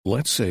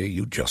Let's say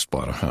you just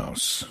bought a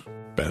house.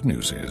 Bad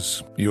news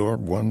is, you're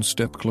one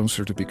step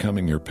closer to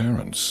becoming your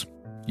parents.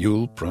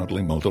 You'll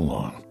proudly mow the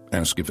lawn,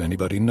 ask if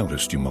anybody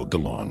noticed you mowed the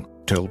lawn,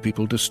 tell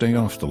people to stay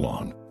off the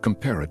lawn,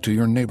 compare it to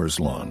your neighbor's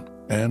lawn,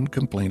 and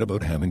complain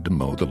about having to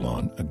mow the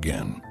lawn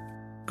again.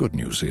 Good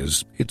news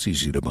is, it's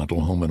easy to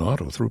bundle home and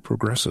auto through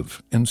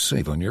Progressive and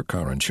save on your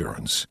car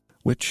insurance,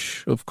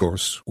 which, of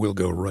course, will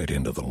go right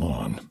into the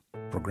lawn.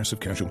 Progressive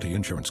Casualty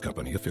Insurance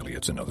Company,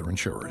 affiliates, and other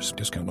insurers.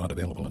 Discount not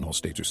available in all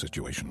states or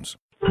situations.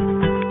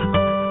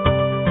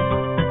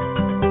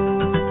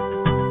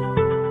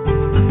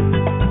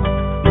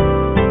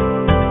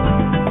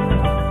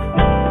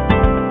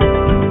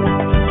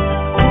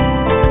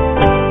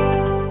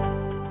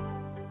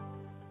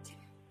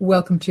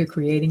 Welcome to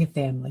Creating a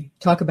Family.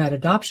 Talk about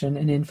adoption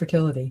and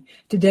infertility.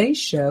 Today's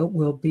show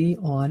will be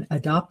on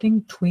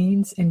adopting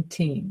tweens and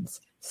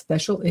teens,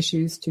 special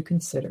issues to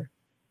consider.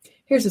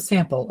 Here's a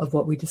sample of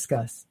what we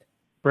discussed.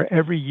 For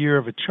every year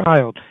of a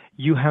child,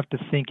 you have to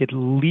think at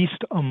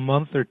least a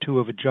month or two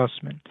of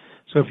adjustment.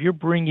 So if you're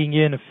bringing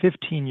in a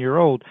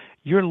 15-year-old,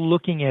 you're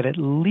looking at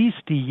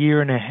least a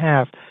year and a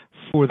half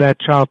for that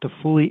child to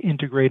fully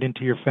integrate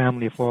into your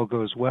family if all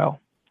goes well.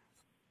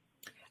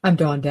 I'm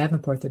Dawn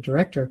Davenport, the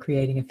director of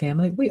Creating a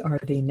Family. We are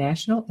the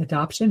National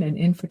Adoption and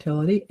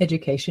Infertility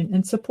Education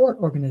and Support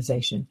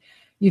Organization.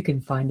 You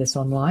can find us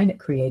online at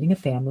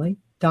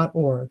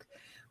creatingafamily.org.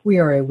 We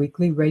are a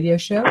weekly radio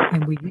show,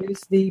 and we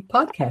use the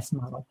podcast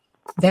model.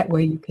 That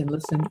way you can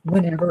listen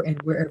whenever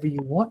and wherever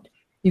you want.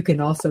 You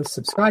can also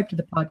subscribe to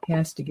the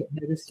podcast to get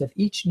notice of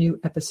each new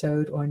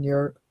episode on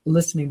your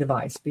listening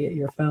device, be it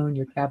your phone,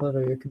 your tablet,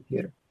 or your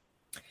computer.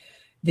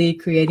 The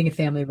Creating a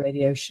Family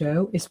radio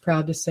show is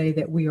proud to say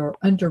that we are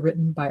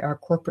underwritten by our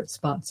corporate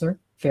sponsor,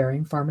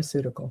 Ferring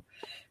Pharmaceutical.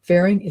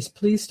 Ferring is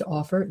pleased to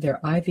offer their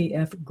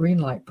IVF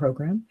Greenlight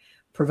program,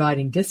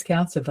 providing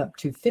discounts of up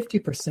to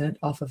 50%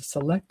 off of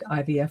select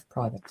IVF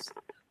products.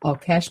 All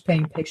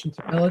cash-paying patients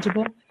are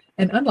eligible,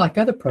 and unlike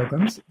other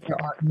programs,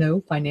 there are no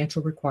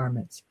financial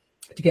requirements.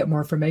 To get more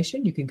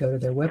information, you can go to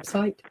their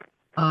website,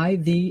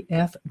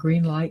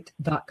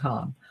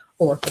 ivfgreenlight.com,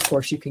 or, of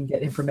course, you can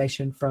get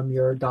information from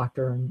your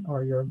doctor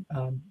or your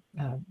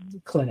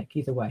clinic,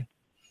 either way.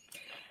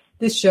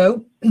 This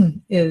show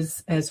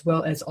is, as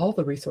well as all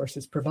the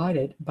resources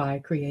provided by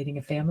Creating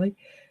a Family,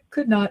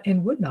 could not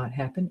and would not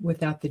happen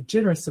without the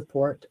generous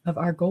support of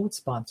our gold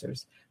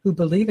sponsors who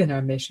believe in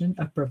our mission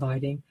of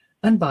providing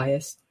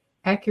unbiased,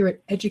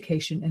 accurate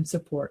education and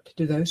support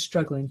to those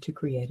struggling to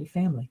create a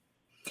family.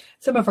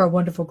 Some of our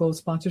wonderful gold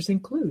sponsors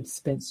include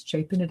Spence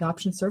Chapin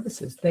Adoption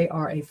Services. They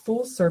are a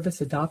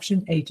full-service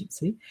adoption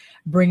agency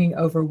bringing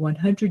over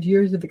 100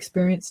 years of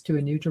experience to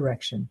a new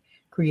direction,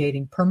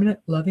 creating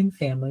permanent, loving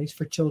families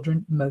for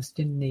children most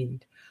in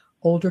need,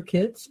 older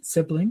kids,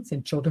 siblings,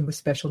 and children with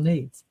special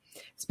needs.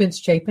 Spence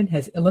Chapin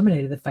has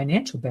eliminated the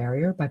financial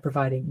barrier by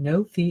providing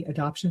no-fee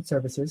adoption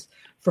services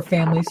for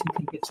families who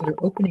can consider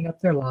opening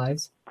up their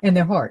lives and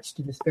their hearts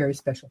to this very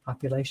special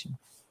population.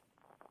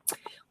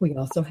 We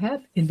also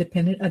have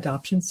independent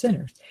adoption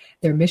centers.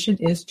 Their mission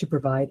is to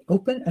provide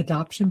open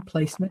adoption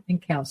placement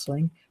and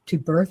counseling to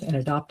birth and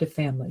adoptive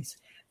families.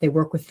 They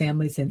work with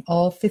families in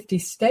all 50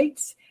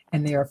 states,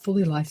 and they are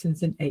fully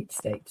licensed in 8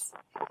 states.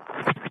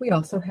 We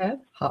also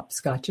have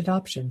Hopscotch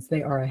Adoptions.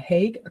 They are a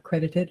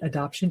Hague-accredited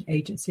adoption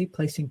agency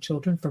placing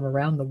children from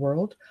around the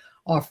world,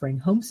 offering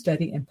home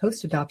study and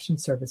post-adoption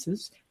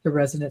services to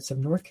residents of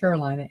North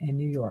Carolina and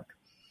New York.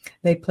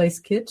 They place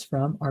kids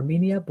from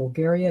Armenia,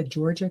 Bulgaria,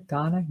 Georgia,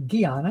 Ghana,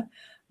 Guyana,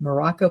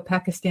 Morocco,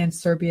 Pakistan,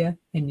 Serbia,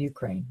 and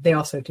Ukraine. They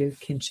also do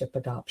kinship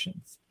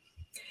adoptions.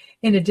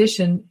 In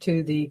addition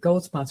to the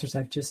gold sponsors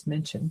I've just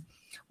mentioned,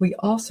 we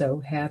also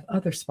have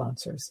other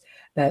sponsors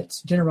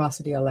that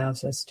generosity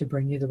allows us to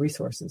bring you the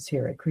resources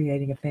here at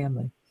Creating a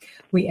Family.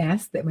 We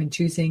ask that when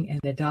choosing an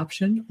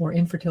adoption or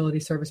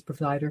infertility service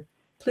provider,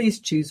 please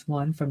choose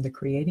one from the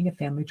Creating a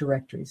Family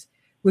directories,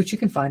 which you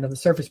can find on the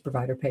service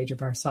provider page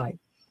of our site.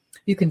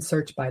 You can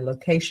search by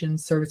location,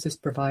 services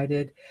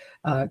provided,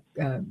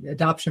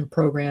 adoption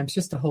programs,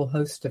 just a whole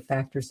host of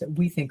factors that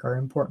we think are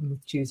important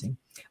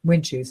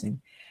when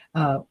choosing.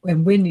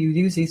 And when you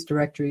use these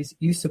directories,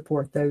 you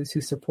support those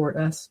who support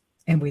us,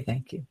 and we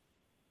thank you.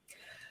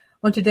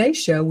 On today's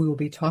show, we will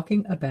be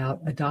talking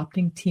about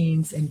adopting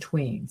teens and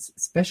tweens,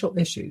 special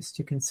issues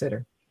to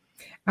consider.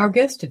 Our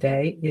guest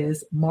today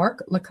is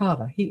Mark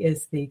LaCava. He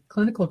is the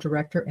clinical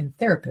director and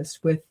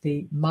therapist with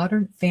the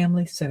Modern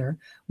Family Center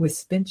with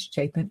Spence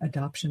Chapin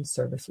Adoption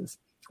Services.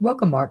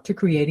 Welcome, Mark, to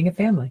Creating a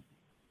Family.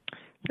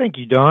 Thank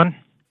you, Dawn.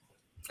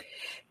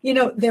 You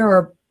know, there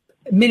are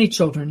many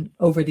children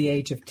over the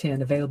age of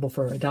 10 available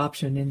for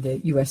adoption in the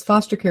U.S.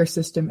 foster care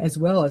system as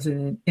well as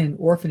in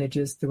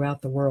orphanages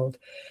throughout the world.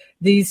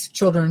 These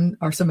children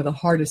are some of the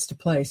hardest to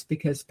place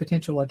because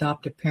potential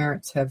adoptive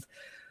parents have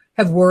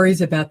worries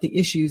about the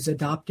issues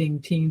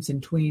adopting teens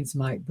and tweens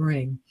might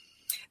bring.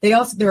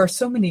 There are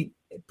so many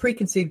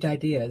preconceived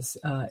ideas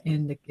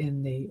in the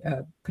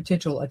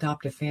potential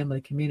adoptive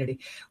family community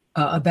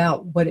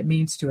about what it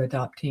means to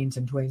adopt teens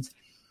and tweens.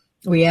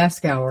 we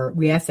ask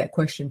that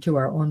question to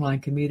our online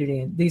community,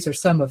 and these are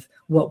some of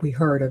what we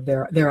heard of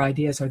their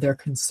ideas or their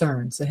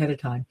concerns ahead of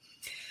time.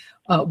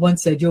 One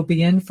said, "You'll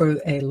be in for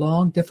a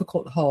long,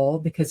 difficult haul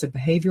because of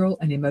behavioral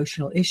and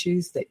emotional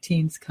issues that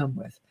teens come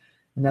with."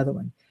 Another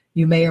one,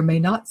 "You may or may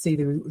not see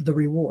the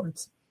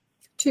rewards."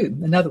 Two,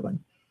 another one,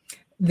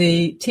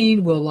 "The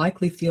teen will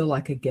likely feel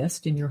like a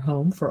guest in your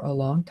home for a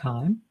long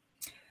time."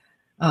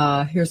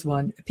 Here's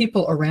one,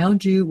 "People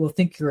around you will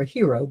think you're a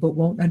hero, but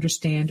won't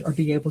understand or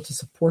be able to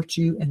support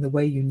you in the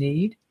way you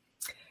need."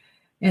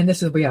 And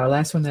this will be our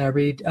last one that I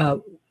read.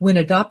 "When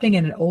adopting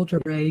at an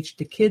older age,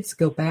 the kids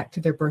go back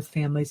to their birth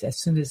families as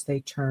soon as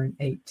they turn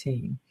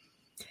 18.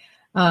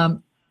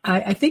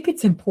 I think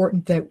it's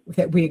important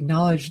that we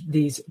acknowledge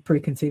these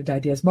preconceived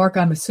ideas. Mark,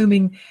 I'm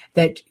assuming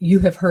that you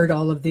have heard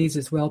all of these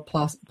as well,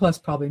 plus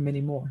probably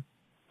many more.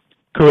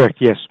 Correct,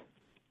 yes.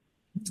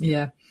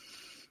 Yeah.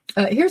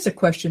 Here's a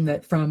question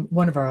that from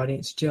one of our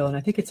audience, Jill, and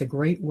I think it's a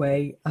great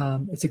way,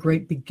 it's a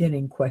great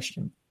beginning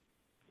question.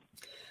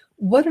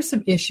 What are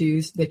some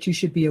issues that you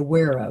should be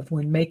aware of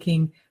when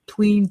making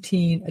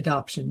tween-teen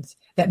adoptions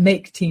that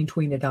make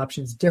teen-tween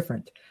adoptions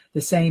different,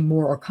 the same,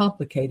 more, or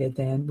complicated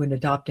than when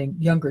adopting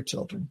younger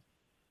children?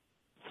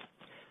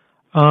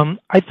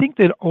 I think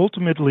that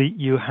ultimately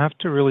you have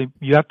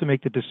to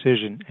make the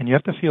decision, and you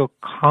have to feel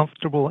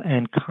comfortable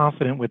and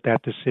confident with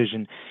that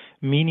decision,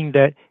 meaning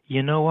that,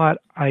 you know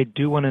what, I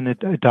do want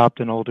to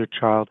adopt an older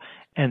child,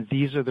 and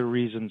these are the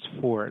reasons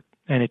for it.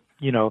 And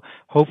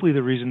hopefully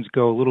the reasons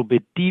go a little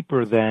bit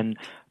deeper than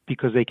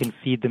because they can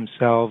feed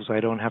themselves. I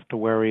don't have to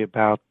worry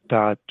about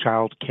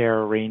child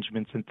care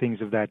arrangements and things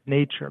of that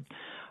nature.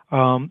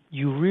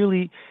 You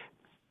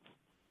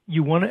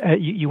want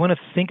to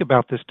think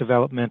about this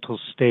developmental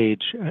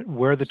stage,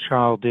 where the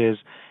child is,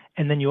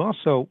 and then you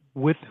also,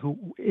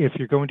 if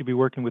you're going to be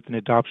working with an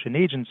adoption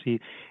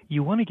agency,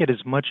 you want to get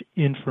as much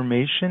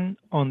information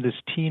on this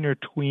teen or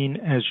tween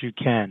as you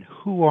can.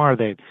 Who are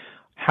they?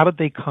 How did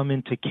they come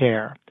into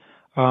care?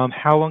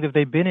 How long have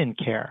they been in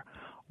care?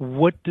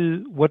 What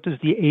does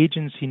the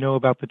agency know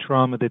about the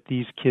trauma that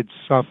these kids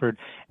suffered,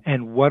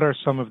 and what are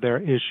some of their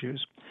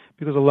issues?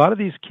 Because a lot of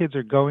these kids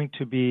are going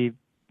to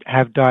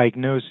have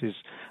diagnoses,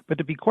 but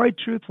to be quite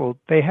truthful,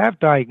 they have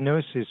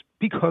diagnoses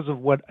because of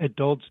what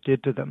adults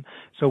did to them.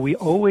 So we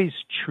always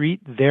treat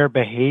their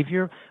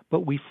behavior,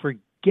 but we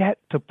forget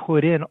to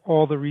put in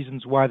all the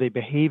reasons why they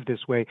behave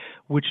this way,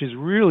 which is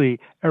really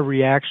a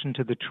reaction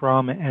to the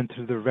trauma and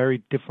to the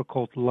very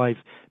difficult life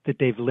that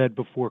they've led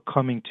before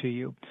coming to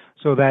you.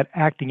 So that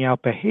acting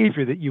out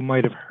behavior that you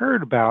might have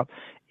heard about,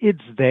 it's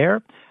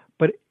there,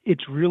 but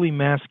it's really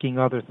masking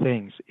other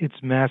things.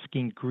 It's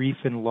masking grief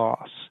and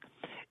loss.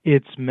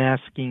 It's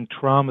masking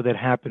trauma that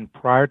happened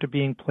prior to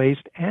being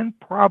placed and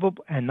trauma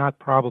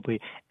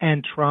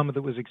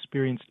that was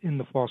experienced in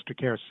the foster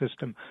care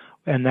system.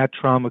 And that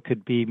trauma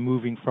could be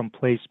moving from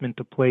placement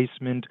to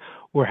placement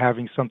or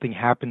having something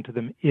happen to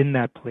them in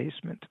that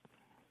placement.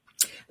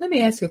 Let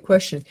me ask a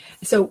question.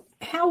 So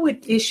how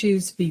would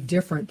issues be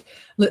different?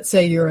 Let's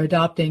say you're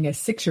adopting a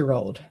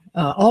 6-year-old.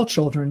 All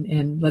children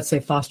in, let's say,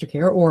 foster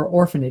care or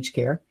orphanage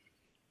care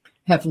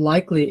have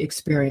likely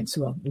experienced,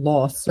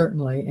 loss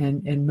certainly,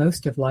 and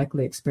most have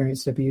likely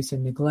experienced abuse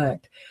and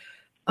neglect.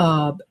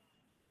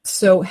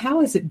 So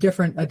how is it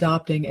different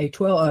adopting a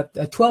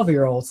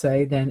 12-year-old,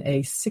 say, than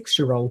a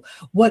 6-year-old?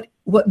 What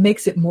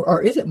makes it more,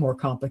 or is it more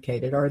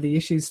complicated? Are the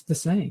issues the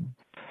same?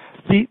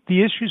 The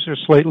issues are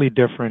slightly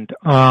different.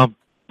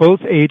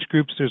 Both age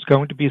groups, there's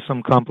going to be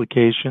some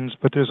complications,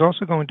 but there's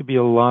also going to be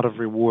a lot of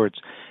rewards.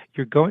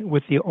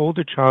 With the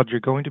older child, you're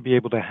going to be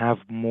able to have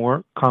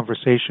more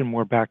conversation,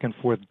 more back and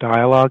forth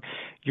dialogue.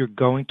 You're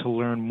going to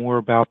learn more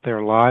about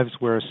their lives,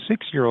 where a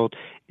 6-year-old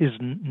is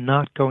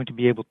not going to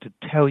be able to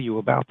tell you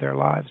about their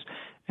lives.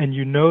 And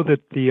you know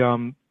that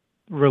the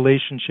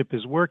relationship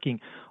is working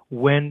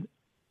when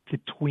the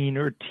tween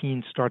or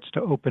teen starts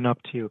to open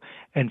up to you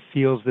and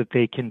feels that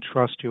they can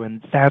trust you,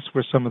 and that's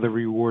where some of the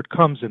reward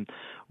comes in.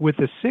 With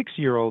a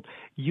 6-year-old,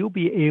 you'll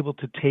be able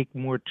to take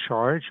more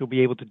charge. You'll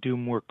be able to do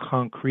more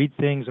concrete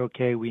things.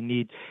 Okay, we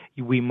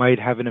might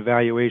have an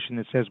evaluation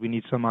that says we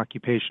need some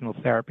occupational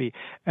therapy,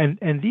 and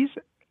these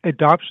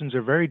adoptions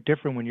are very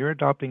different when you're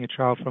adopting a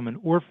child from an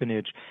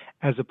orphanage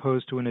as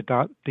opposed to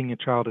adopting a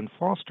child in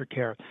foster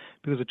care,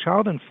 because a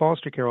child in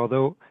foster care,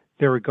 although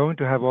they're going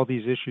to have all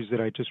these issues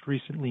that I just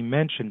recently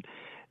mentioned,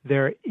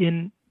 there's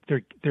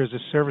a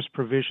service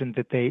provision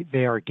that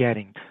they are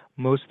getting.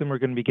 Most of them are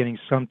going to be getting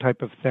some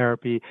type of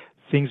therapy.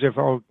 Things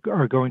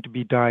are going to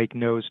be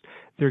diagnosed.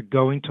 They're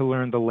going to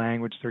learn the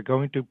language. They're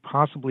going to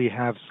possibly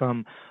have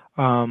some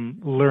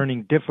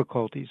learning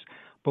difficulties.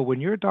 But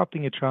when you're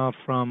adopting a child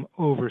from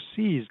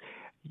overseas,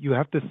 you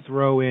have to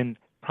throw in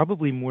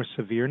probably more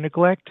severe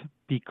neglect,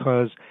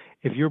 because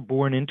if you're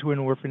born into an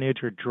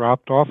orphanage or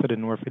dropped off at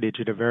an orphanage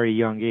at a very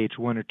young age,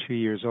 1 or 2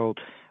 years old,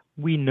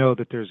 we know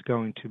that there's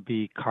going to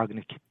be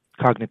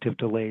cognitive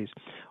delays.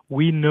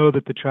 We know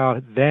that the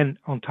child then,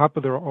 on top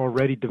of their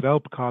already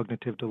developed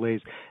cognitive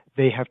delays,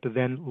 they have to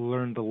then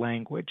learn the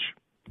language.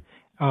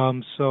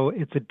 So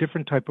it's a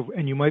different type of,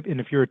 and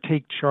if you're a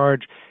take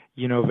charge,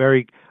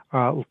 very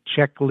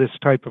checklist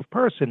type of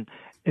person,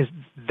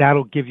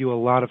 that'll give you a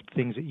lot of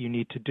things that you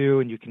need to do,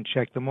 and you can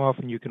check them off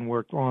and you can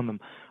work on them.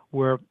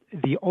 Where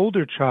the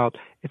older child,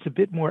 it's a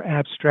bit more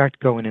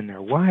abstract going in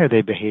there. Why are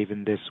they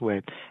behaving this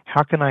way?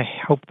 How can I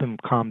help them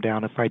calm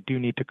down if I do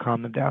need to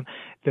calm them down?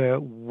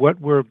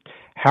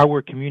 How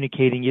we're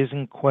communicating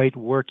isn't quite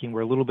working.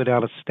 We're a little bit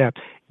out of step.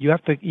 You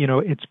have to,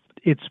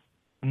 it's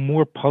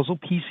more puzzle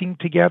piecing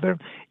together.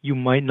 You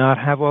might not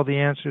have all the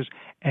answers,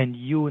 and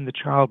you and the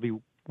child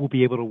will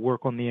be able to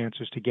work on the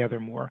answers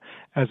together more,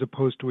 as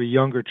opposed to a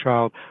younger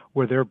child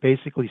where they're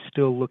basically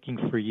still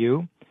looking for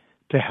you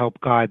to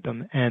help guide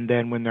them. And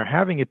then when they're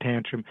having a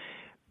tantrum,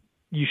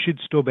 you should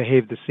still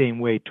behave the same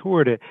way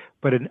toward it,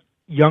 but a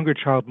younger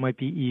child might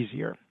be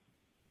easier.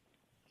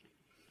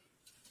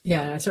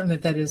 Yeah, I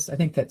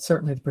think that's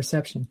certainly the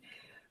perception.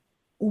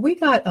 We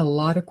got a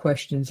lot of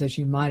questions, as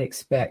you might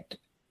expect,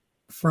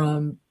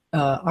 from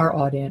our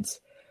audience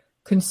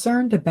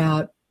concerned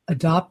about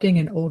adopting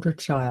an older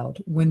child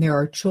when there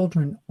are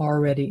children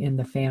already in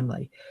the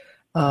family.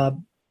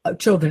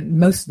 Children,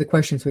 most of the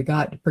questions we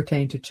got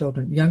pertain to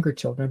children, younger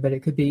children, but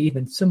it could be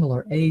even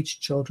similar age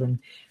children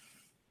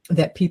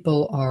that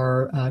people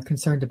are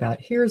concerned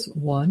about. Here's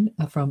one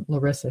from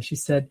Larissa. She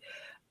said,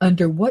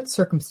 under what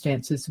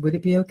circumstances would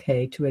it be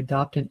okay to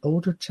adopt an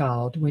older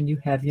child when you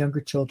have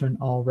younger children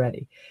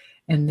already?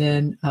 And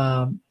then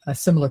a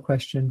similar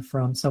question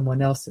from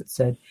someone else that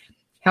said,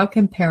 how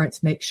can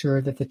parents make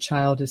sure that the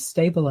child is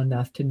stable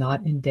enough to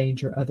not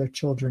endanger other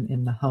children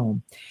in the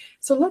home?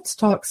 So let's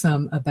talk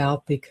some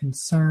about the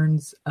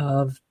concerns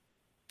of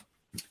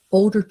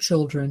older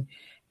children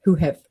who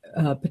have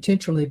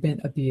potentially been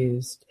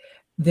abused,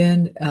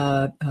 then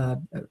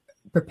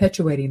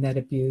perpetuating that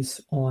abuse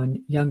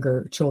on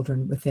younger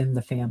children within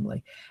the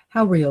family.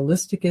 How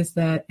realistic is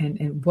that,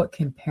 and what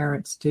can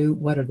parents do?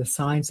 What are the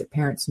signs that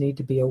parents need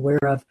to be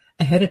aware of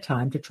ahead of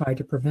time to try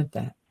to prevent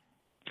that?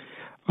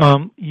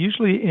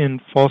 Usually in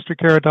foster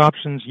care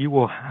adoptions, you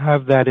will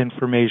have that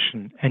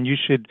information, and you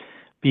should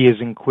be as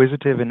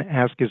inquisitive and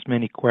ask as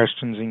many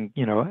questions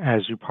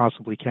as you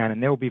possibly can,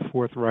 and they'll be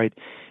forthright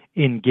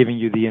in giving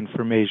you the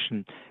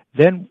information.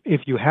 Then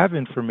if you have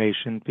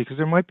information, because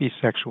there might be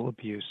sexual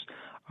abuse,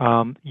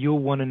 you'll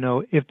want to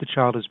know if the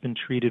child has been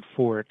treated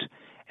for it,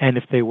 and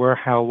if they were,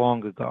 how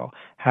long ago.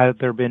 Have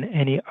there been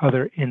any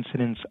other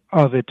incidents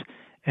of it,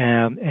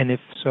 and if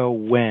so,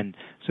 when?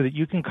 So that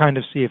you can kind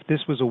of see if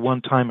this was a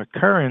one-time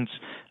occurrence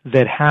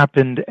that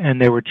happened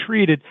and they were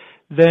treated,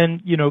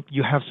 then,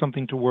 you have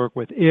something to work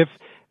with. If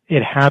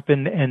it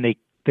happened and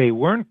they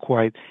weren't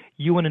quite,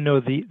 you want to know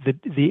the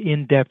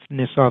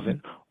in-depthness of it.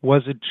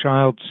 Was it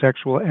child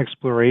sexual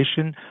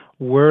exploration?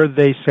 Were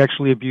they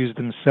sexually abused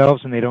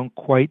themselves and they don't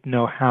quite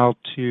know how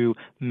to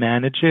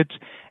manage it?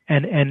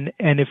 And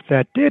if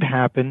that did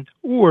happen,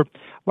 or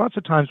lots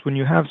of times when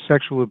you have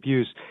sexual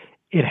abuse,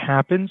 it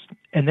happens,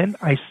 and then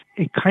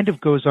it kind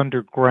of goes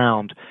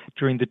underground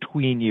during the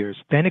tween years.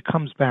 Then it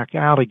comes back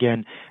out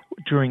again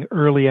during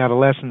early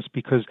adolescence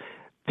because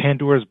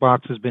Pandora's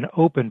box has been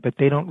opened, but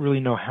they don't really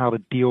know how to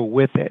deal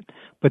with it.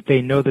 But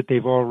they know that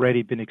they've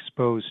already been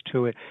exposed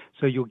to it.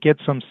 So you'll get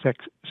some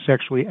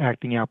sexually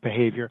acting out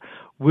behavior.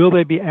 Will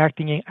they be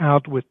acting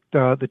out with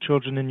the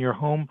children in your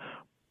home?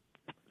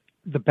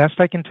 The best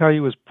I can tell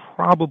you is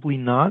probably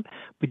not,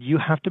 but you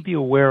have to be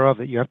aware of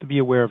it. You have to be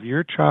aware of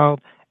your child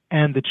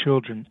and the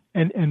children.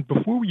 And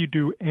before you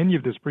do any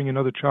of this, bring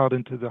another child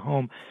into the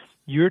home,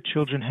 your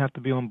children have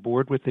to be on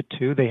board with it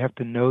too. They have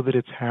to know that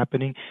it's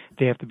happening.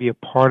 They have to be a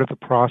part of the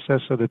process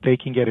so that they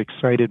can get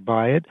excited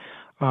by it.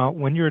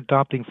 When you're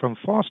adopting from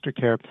foster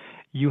care,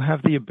 you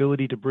have the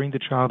ability to bring the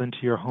child into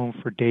your home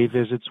for day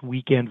visits,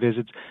 weekend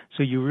visits,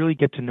 so you really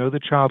get to know the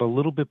child a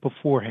little bit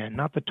beforehand.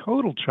 Not the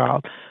total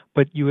child,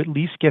 but you at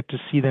least get to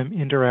see them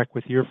interact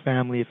with your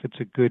family if it's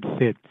a good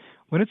fit.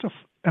 When it's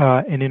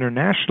an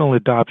international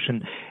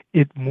adoption,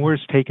 it more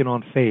is taken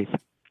on faith.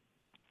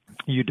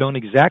 You don't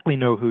exactly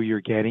know who you're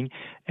getting,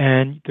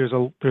 and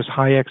there's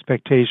high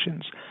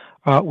expectations.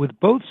 With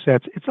both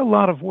sets, it's a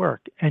lot of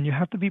work, and you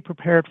have to be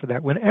prepared for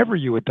that. Whenever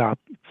you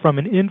adopt, from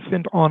an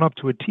infant on up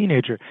to a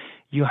teenager,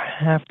 you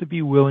have to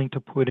be willing to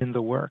put in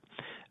the work.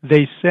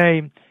 They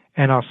say,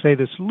 and I'll say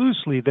this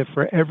loosely, that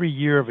for every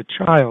year of a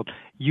child,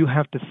 you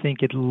have to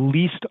think at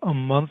least a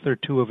month or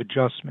two of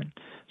adjustment.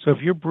 So if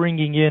you're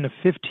bringing in a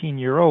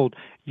 15-year-old,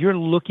 you're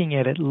looking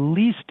at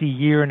least a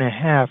year and a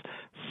half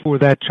for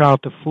that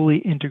child to fully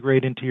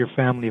integrate into your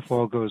family if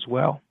all goes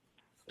well.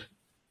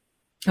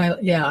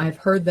 I've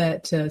heard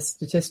that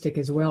statistic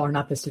as well, or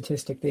not the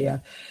statistic, the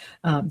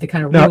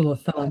kind of rule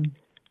of thumb.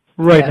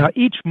 Right. Yeah. Now,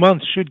 each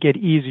month should get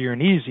easier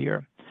and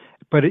easier,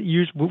 but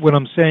what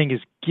I'm saying is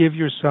give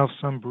yourself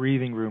some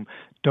breathing room.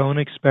 Don't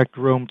expect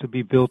Rome to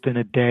be built in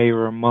a day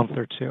or a month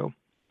or two.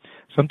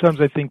 Sometimes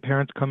I think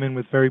parents come in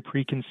with very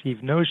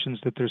preconceived notions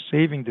that they're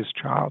saving this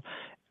child,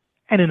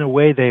 and in a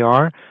way they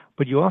are,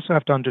 but you also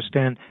have to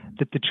understand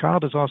that the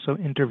child is also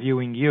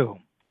interviewing you.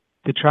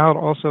 The child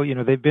also,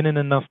 they've been in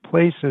enough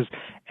places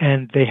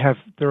and they have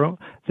their own,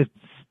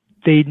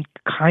 they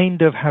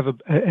kind of have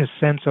a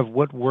sense of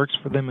what works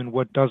for them and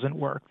what doesn't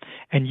work.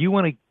 And you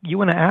want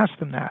to ask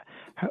them that.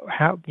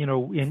 How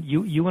and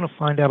you want to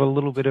find out a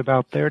little bit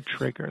about their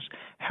triggers,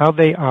 how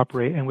they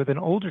operate. And with an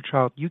older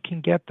child, you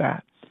can get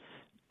that.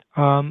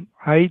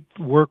 I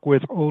work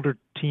with older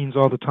teens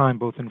all the time,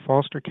 both in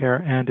foster care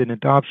and in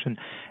adoption,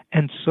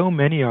 and so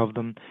many of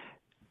them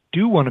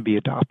do want to be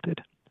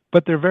adopted,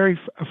 but they're very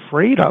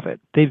afraid of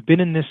it. They've been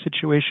in this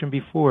situation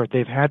before.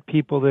 They've had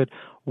people that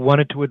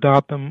wanted to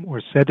adopt them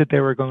or said that they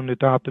were going to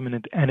adopt them,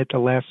 and at the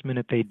last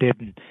minute they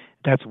didn't.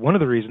 That's one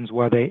of the reasons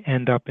why they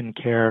end up in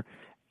care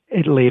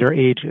at later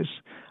ages.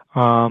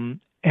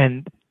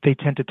 And they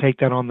tend to take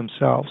that on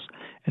themselves,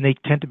 and they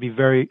tend to be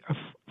very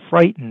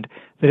frightened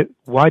that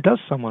why does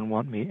someone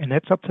want me? And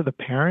that's up to the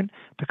parent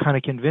to kind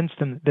of convince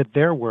them that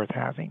they're worth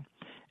having.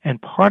 And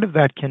part of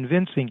that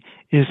convincing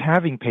is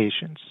having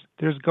patience.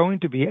 There's going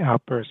to be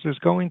outbursts. There's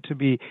going to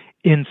be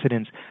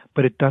incidents,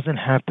 but it doesn't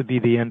have to be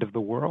the end of the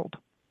world.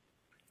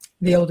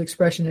 The old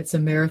expression, it's a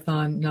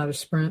marathon, not a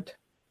sprint.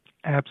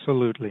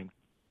 Absolutely.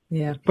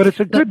 Yeah. But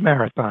it's a good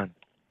marathon.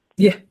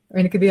 Yeah,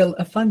 and it could be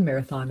a fun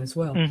marathon as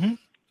well. Mm-hmm.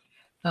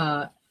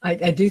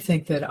 I do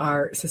think that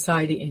our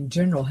society in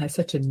general has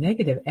such a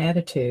negative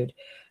attitude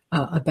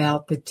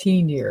about the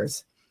teen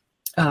years.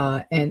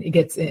 And it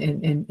gets,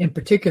 in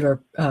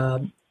particular,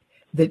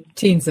 the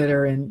teens that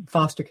are in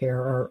foster care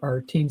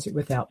or teens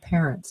without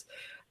parents.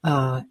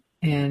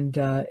 And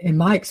in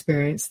my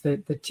experience,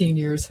 the teen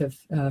years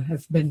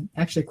have been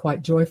actually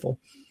quite joyful.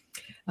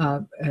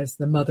 As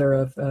the mother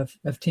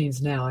of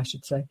teens now, I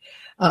should say.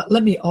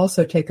 Let me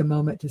also take a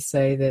moment to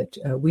say that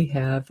we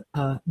have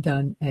a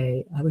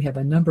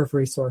number of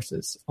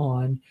resources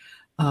on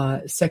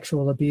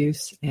sexual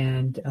abuse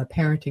and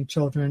parenting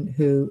children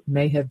who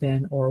may have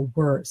been or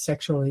were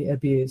sexually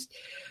abused.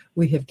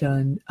 We have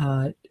done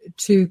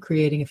 2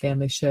 Creating a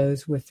Family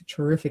shows with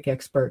terrific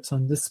experts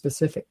on this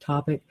specific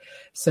topic.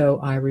 So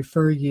I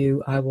refer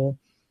you. I will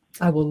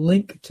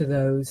link to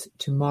those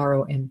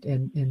tomorrow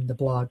in the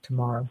blog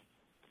tomorrow.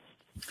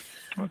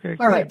 Okay.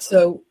 All right.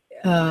 So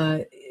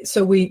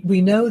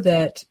we know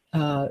that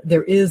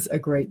there is a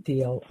great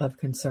deal of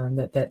concern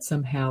that the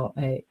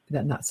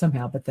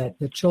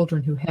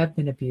children who have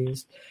been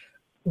abused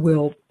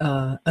will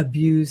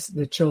abuse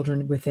the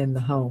children within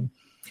the home.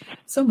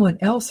 Someone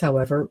else,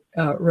 however,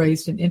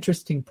 raised an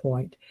interesting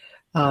point,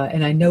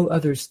 and I know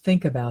others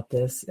think about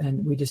this,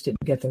 and we just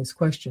didn't get those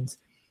questions.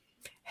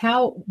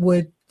 How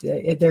would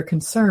they're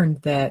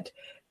concerned that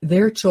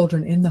their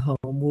children in the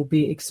home will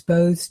be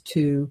exposed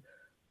to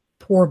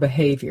poor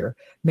behavior?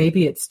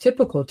 Maybe it's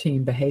typical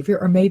teen behavior,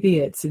 or maybe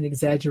it's an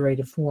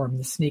exaggerated form,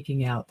 the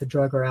sneaking out, the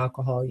drug or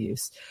alcohol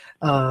use,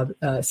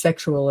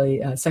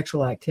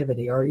 sexual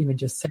activity, or even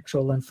just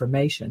sexual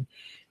information.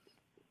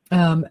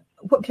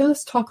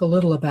 Let's talk a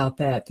little about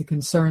that, the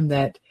concern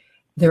that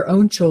their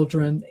own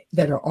children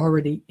that are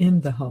already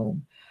in the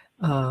home,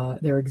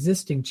 their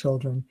existing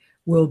children,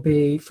 will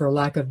be, for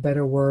lack of a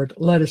better word,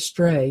 led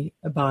astray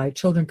by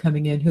children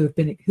coming in who have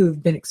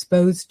been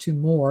exposed to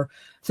more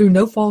through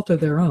no fault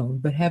of their own,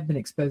 but have been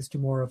exposed to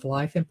more of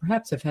life and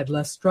perhaps have had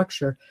less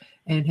structure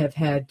and have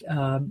had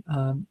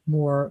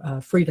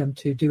more freedom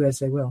to do as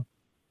they will.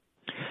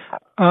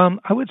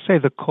 I would say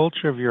the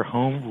culture of your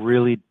home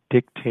really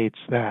dictates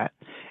that.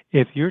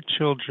 If your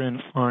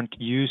children aren't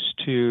used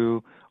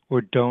to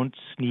or don't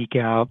sneak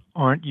out,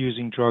 aren't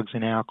using drugs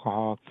and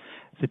alcohol,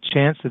 the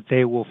chance that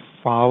they will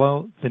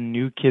follow the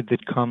new kid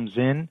that comes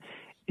in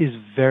is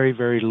very,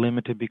 very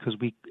limited, because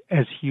we,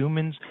 as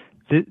humans,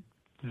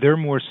 they're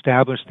more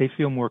established. They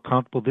feel more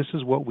comfortable. This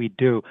is what we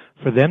do.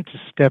 For them to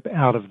step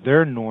out of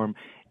their norm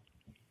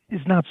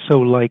is not so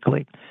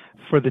likely.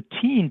 For the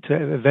teen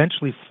to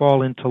eventually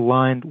fall into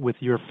line with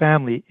your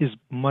family is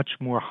much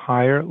more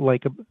higher,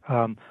 like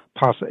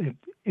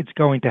it's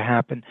going to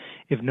happen.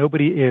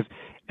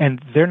 And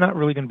they're not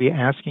really going to be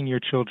asking your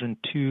children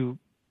to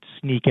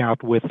sneak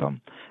out with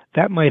them.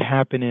 That might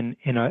happen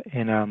in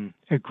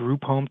a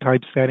group home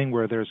type setting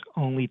where there's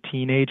only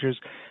teenagers,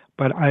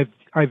 but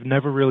I've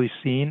never really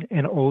seen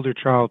an older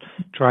child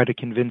try to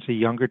convince a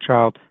younger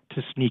child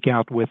to sneak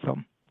out with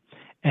them.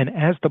 And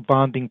as the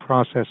bonding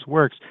process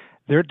works,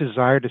 their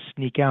desire to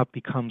sneak out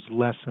becomes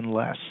less and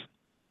less.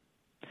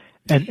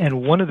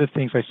 And one of the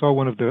things, I saw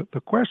one of the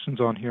questions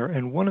on here,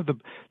 and one of the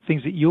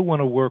things that you'll want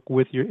to work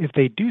with if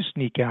they do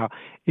sneak out,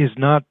 is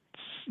not,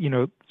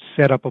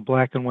 set up a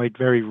black and white,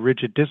 very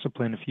rigid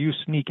discipline. If you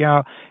sneak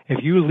out,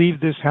 if you leave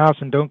this house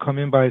and don't come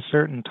in by a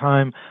certain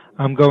time,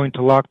 I'm going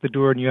to lock the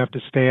door and you have to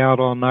stay out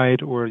all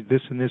night, or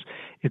this and this.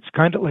 It's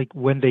kind of like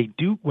when they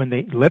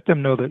let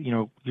them know that,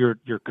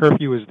 your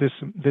curfew is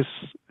this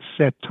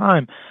set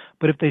time.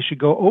 But if they should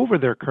go over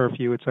their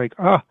curfew, it's like,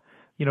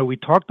 we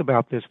talked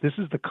about this. This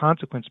is the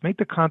consequence. Make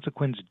the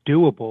consequence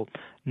doable,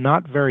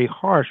 not very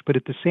harsh, but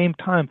at the same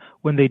time,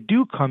 when they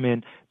do come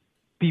in,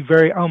 be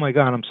very, oh my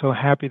God, I'm so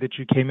happy that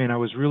you came in. I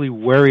was really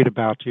worried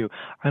about you.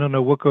 I don't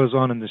know what goes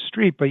on in the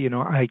street, but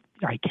I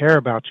care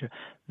about you.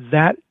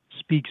 That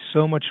speaks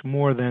so much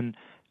more than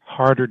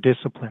harder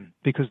discipline,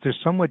 because they're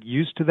somewhat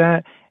used to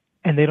that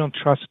and they don't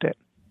trust it.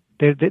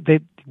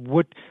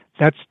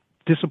 That's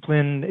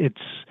discipline.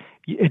 It's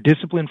a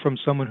discipline from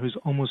someone who's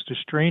almost a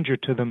stranger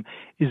to them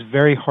is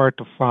very hard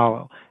to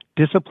follow.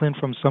 Discipline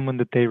from someone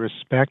that they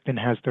respect and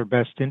has their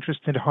best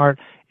interest at heart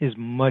is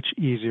much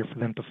easier for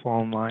them to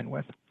fall in line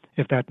with,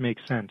 if that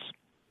makes sense.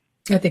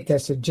 I think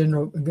that's a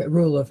good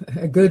rule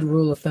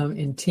of thumb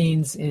in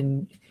teens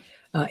in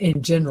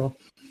general.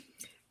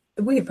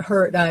 We've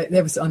heard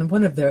there was on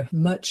one of the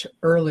much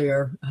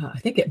earlier, I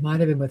think it might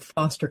have been with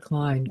Foster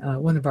Cline,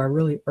 one of our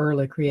really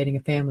early Creating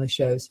a Family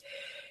shows.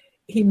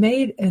 He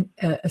made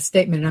a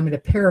statement, and I'm going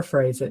to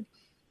paraphrase it.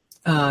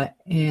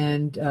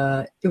 And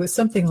it was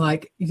something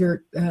like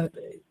your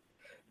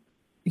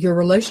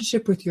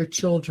relationship with your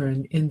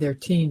children in their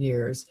teen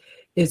years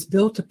is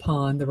built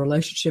upon the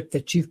relationship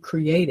that you've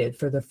created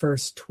for the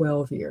first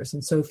 12 years.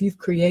 And so if you've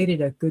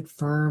created a good,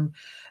 firm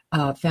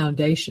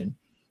foundation,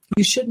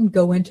 you shouldn't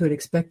go into it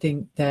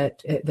expecting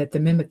that the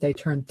minute they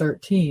turn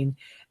 13,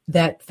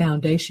 that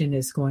foundation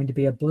is going to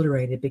be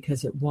obliterated,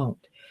 because it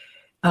won't.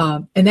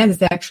 And that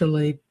is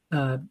actually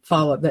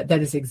that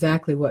is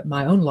exactly what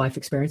my own life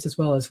experience, as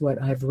well as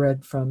what I've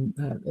read from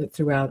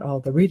throughout all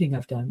the reading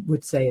I've done,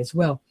 would say as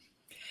well.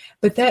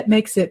 But that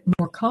makes it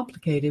more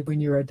complicated when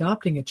you're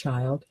adopting a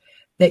child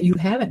that you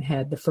haven't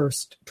had the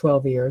first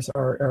 12 years,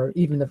 or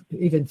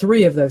even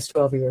 3 of those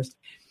 12 years,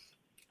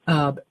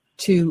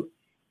 to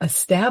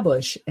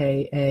establish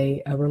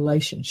a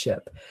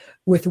relationship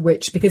with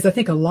which, because I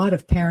think a lot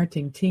of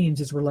parenting teams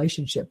is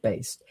relationship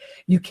based.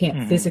 You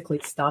can't physically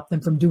stop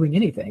them from doing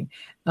anything.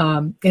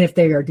 And if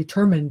they are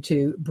determined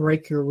to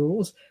break your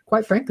rules,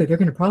 quite frankly, they're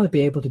going to probably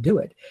be able to do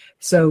it.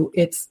 So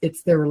it's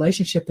their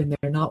relationship, and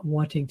they're not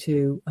wanting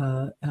to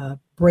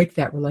break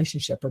that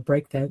relationship or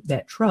break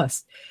that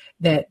trust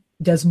that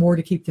does more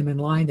to keep them in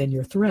line than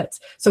your threats.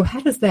 So how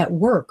does that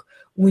work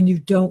when you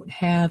don't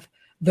have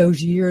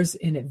those years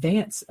in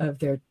advance of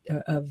their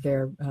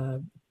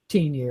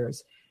teen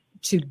years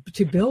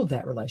to build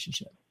that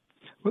relationship?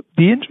 Well,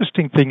 the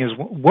interesting thing is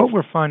what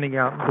we're finding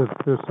out.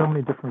 There's so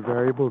many different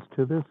variables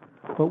to this,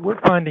 but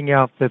we're finding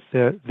out that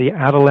the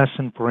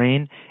adolescent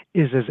brain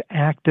is as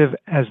active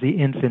as the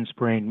infant's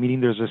brain,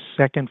 meaning there's a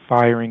second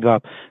firing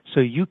up.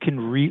 So you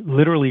can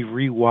literally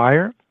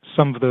rewire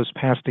some of those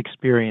past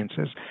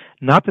experiences.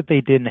 Not that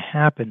they didn't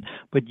happen,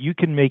 but you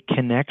can make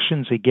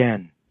connections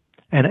again.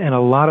 And a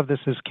lot of this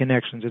is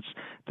connections. It's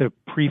the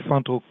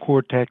prefrontal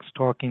cortex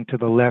talking to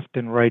the left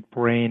and right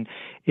brain.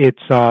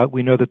 It's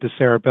we know that the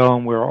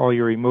cerebellum, where all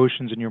your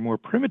emotions and your more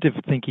primitive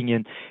thinking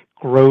in,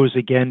 grows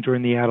again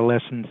during the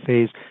adolescent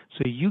phase.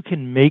 So you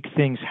can make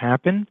things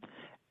happen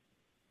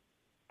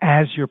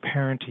as you're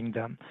parenting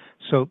them.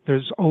 So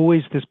there's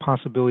always this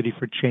possibility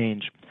for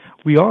change.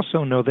 We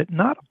also know that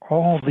not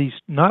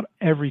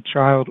every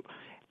child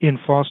in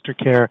foster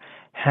care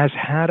has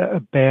had a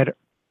bad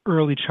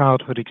early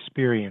childhood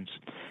experience.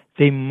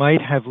 They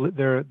might have,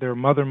 their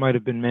mother might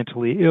have been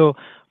mentally ill,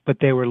 but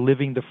they were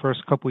living the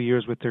first couple of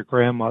years with their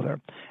grandmother,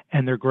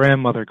 and their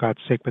grandmother got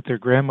sick, but their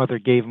grandmother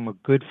gave them a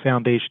good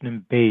foundation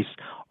and base,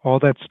 all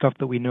that stuff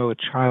that we know a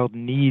child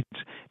needs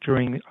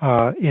during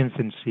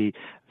infancy,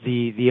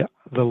 the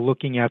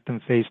looking at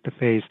them face to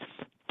face,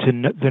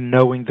 the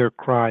knowing their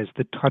cries,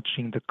 the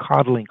touching, the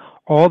coddling,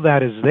 all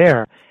that is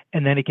there,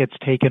 and then it gets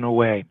taken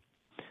away.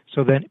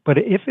 So then, but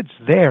if it's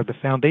there, the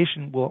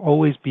foundation will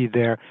always be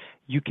there.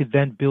 You could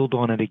then build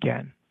on it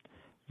again.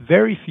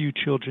 Very few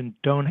children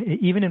don't,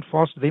 even in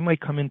foster, they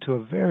might come into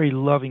a very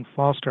loving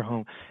foster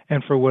home,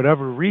 and for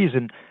whatever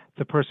reason,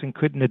 the person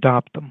couldn't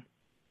adopt them.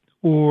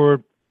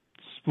 Or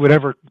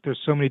whatever, there's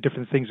so many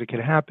different things that could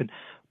happen,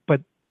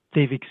 but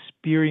they've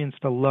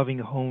experienced a loving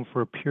home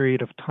for a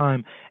period of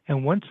time.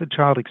 And once the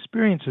child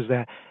experiences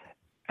that,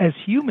 as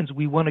humans,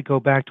 we want to go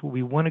back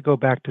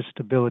to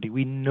stability.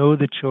 We know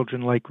that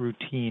children like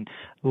routine,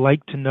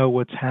 like to know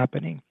what's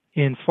happening.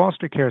 In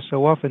foster care,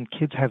 so often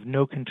kids have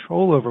no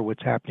control over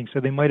what's happening.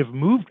 So they might have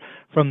moved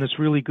from this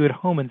really good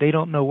home, and they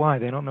don't know why.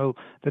 They don't know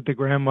that the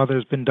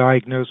grandmother's been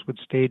diagnosed with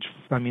stage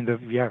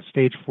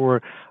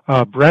 4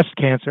 breast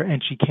cancer,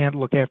 and she can't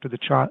look after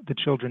the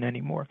children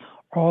anymore.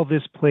 All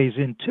this plays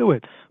into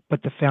it,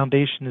 but the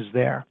foundation is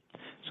there.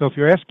 So if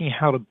you're asking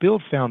how to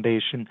build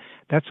foundation,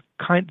 that's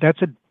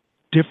a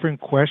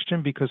different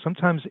question, because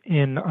sometimes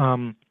in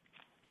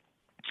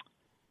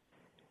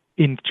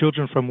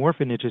children from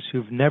orphanages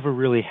who've never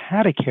really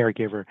had a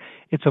caregiver,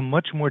 it's a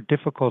much more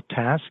difficult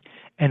task.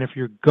 And if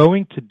you're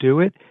going to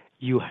do it,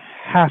 you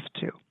have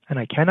to, and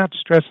I cannot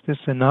stress this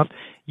enough,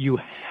 you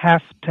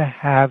have to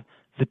have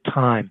the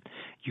time.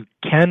 You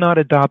cannot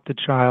adopt a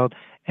child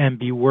and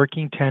be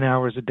working 10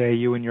 hours a day,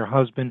 you and your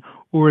husband,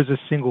 or as a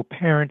single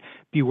parent,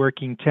 be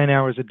working 10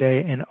 hours a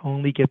day and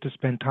only get to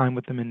spend time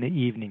with them in the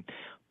evening.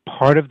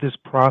 Part of this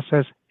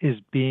process is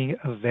being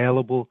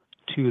available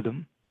to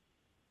them.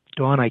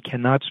 Dawn, I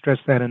cannot stress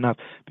that enough,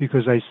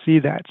 because I see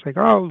that. It's like,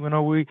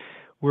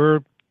 we're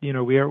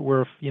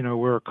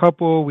a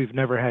couple, we've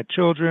never had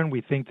children,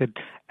 we think that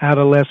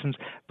adolescents,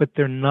 but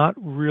they're not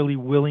really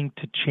willing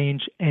to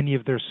change any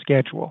of their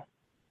schedule.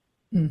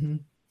 Mm-hmm.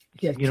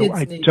 Yeah,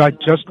 I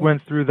just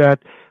went through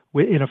that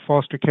in a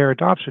foster care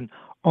adoption.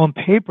 on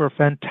paper,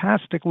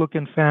 fantastic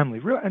looking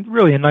family, and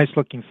really a nice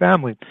looking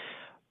family,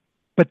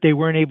 but they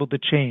weren't able to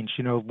change.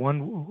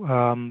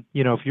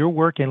 If you're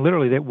working,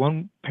 literally that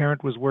one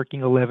parent was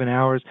working 11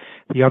 hours,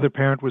 the other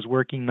parent was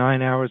working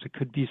 9 hours. It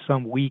could be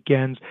some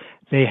weekends.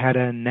 They had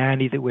a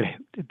nanny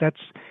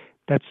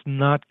that's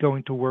not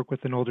going to work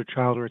with an older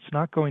child, or it's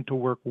not going to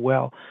work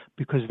well,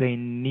 because they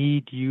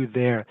need you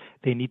there.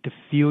 They need to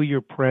feel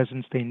your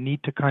presence. They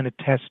need to kind of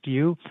test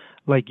you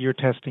like you're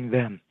testing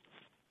them.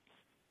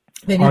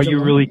 Are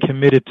you really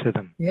committed to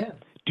them? Yeah.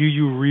 Do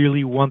you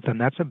really want them?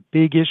 That's a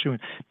big issue.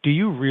 Do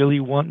you really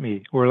want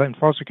me, or in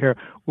foster care,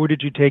 or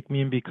did you take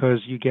me in because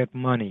you get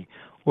money?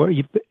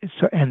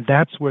 And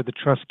that's where the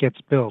trust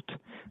gets built.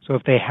 So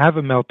if they have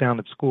a meltdown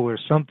at school, or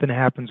something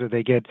happens, or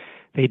they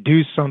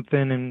do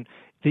something, and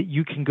that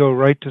you can go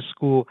right to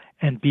school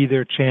and be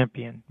their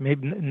champion.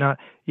 Maybe not,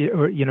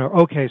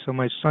 or okay, so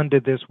my son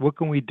did this. What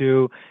can we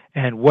do?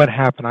 And what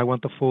happened? I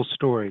want the full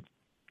story.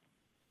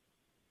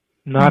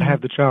 Not have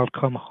the child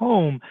come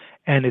home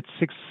and it's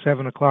 6,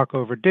 7 o'clock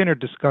over dinner,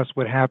 discuss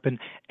what happened,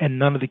 and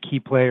none of the key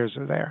players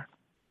are there.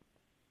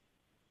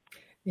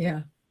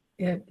 Yeah.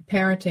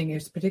 Parenting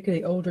is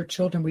particularly older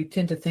children. We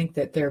tend to think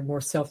that they're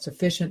more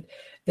self-sufficient.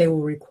 They will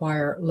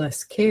require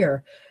less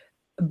care,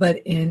 but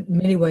in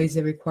many ways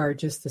they require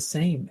just the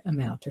same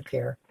amount of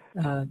care.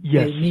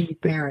 Yes. They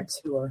need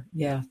parents who are,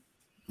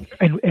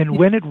 And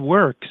when it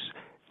works,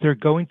 they're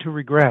going to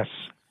regress.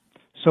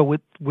 So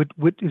what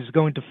is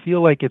going to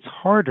feel like it's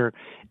harder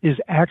is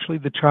actually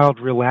the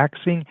child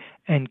relaxing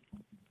and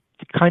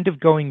kind of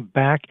going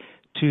back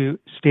to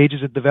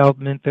stages of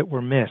development that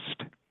were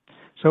missed.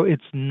 So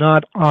it's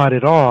not odd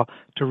at all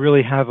to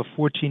really have a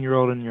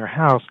 14-year-old in your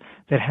house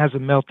that has a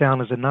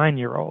meltdown as a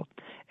 9-year-old.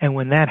 And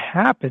when that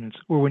happens,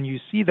 or when you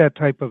see that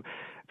type of,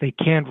 they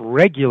can't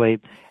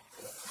regulate,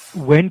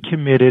 when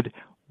committed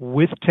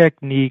with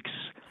techniques,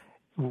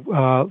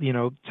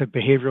 to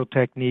behavioral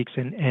techniques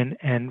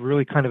and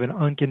really kind of an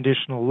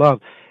unconditional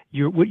love,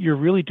 what you're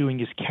really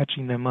doing is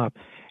catching them up.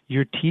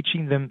 You're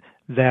teaching them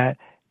that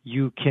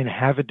you can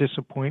have a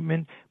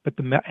disappointment,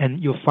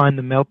 and you'll find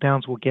the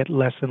meltdowns will get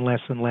less and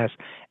less and less,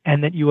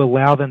 and that you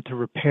allow them to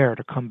repair,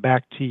 to come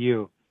back to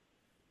you.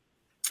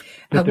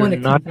 That they're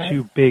not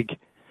too big.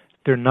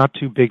 They're not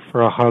too big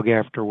for a hug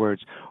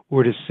afterwards,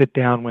 or to sit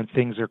down when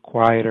things are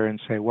quieter and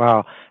say,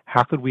 wow,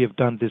 how could we have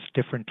done this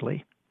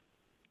differently?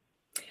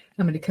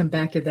 I'm going to come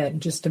back to that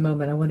in just a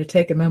moment. I want to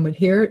take a moment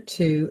here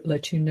to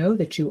let you know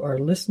that you are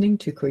listening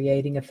to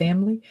Creating a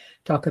Family,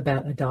 talk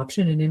about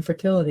adoption and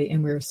infertility,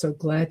 and we're so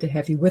glad to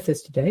have you with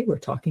us today. We're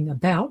talking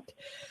about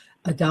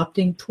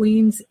adopting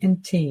tweens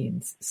and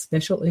teens,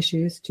 special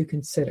issues to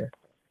consider.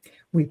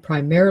 We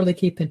primarily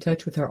keep in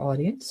touch with our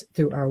audience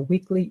through our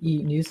weekly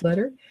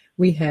e-newsletter.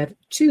 We have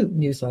 2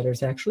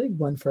 newsletters, actually,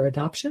 one for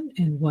adoption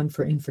and one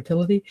for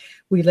infertility.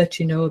 We let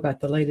you know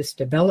about the latest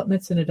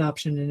developments in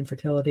adoption and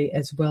infertility,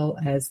 as well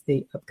as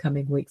the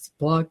upcoming week's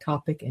blog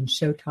topic and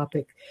show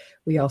topic.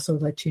 We also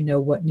let you know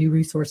what new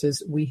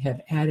resources we have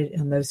added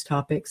in those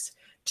topics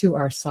to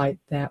our site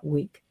that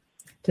week.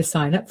 To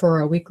sign up for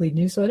our weekly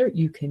newsletter,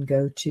 you can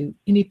go to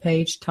any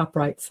page, top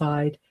right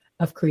side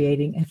of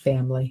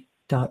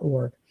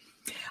creatingafamily.org.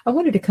 I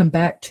wanted to come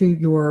back to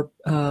your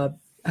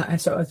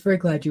so I was very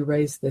glad you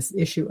raised this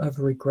issue of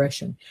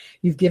regression.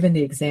 You've given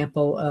the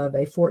example of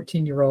a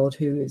 14-year-old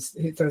who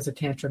throws a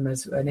tantrum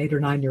as an 8 or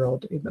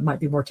 9-year-old. It might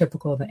be more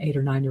typical of an 8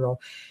 or 9-year-old.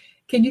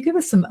 Can you give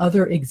us some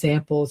other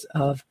examples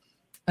of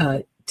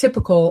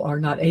typical, or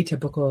not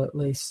atypical at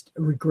least,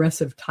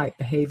 regressive type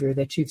behavior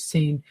that you've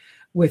seen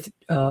with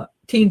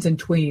teens and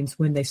tweens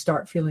when they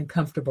start feeling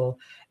comfortable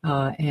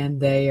and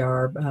they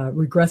are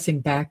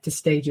regressing back to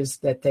stages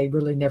that they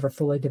really never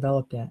fully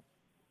developed at?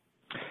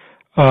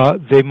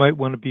 They might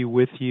want to be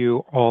with you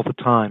all the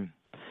time.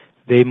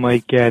 They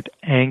might get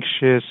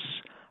anxious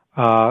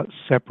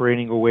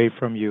separating away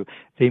from you.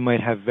 They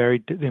might have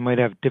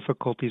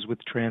difficulties with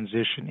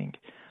transitioning.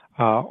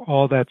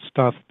 All that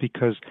stuff,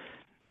 because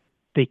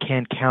they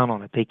can't count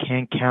on it. They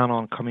can't count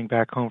on coming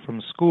back home from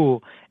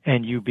school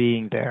and you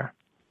being there.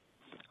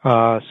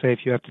 Say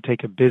if you have to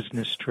take a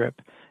business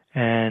trip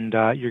and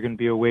you're going to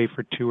be away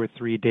for 2 or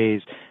 3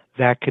 days,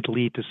 that could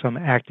lead to some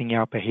acting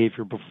out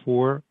behavior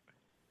before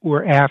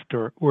or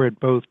after, or at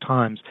both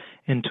times,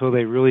 until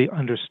they really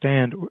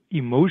understand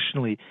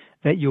emotionally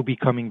that you'll be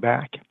coming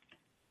back.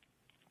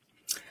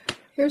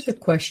 Here's a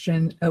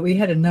question. We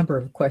had a number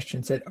of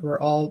questions that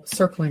were all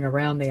circling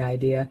around the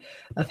idea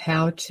of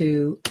how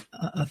to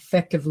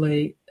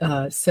effectively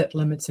set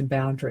limits and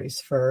boundaries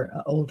for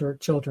older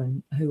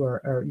children who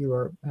you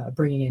are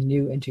bringing in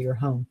new into your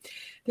home.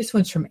 This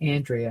one's from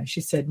Andrea. She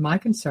said, my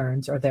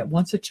concerns are that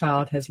once a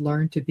child has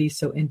learned to be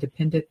so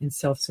independent and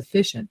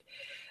self-sufficient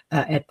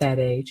at that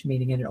age,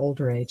 meaning at an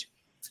older age,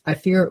 I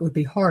fear it would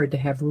be hard to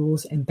have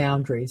rules and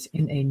boundaries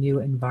in a new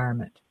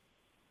environment.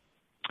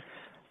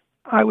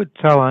 I would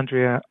tell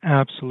Andrea,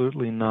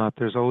 absolutely not.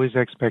 There's always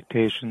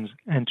expectations,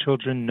 and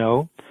children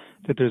know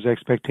that there's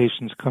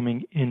expectations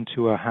coming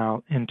into a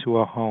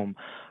home.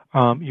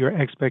 Your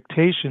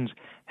expectations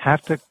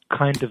have to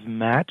kind of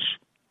match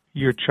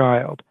your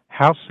child.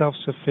 how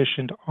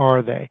self-sufficient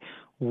are they?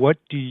 What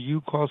do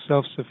you call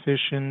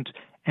self-sufficient?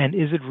 And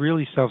is it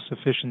really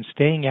self-sufficient?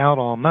 Staying out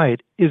all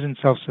night isn't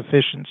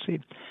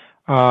self-sufficiency.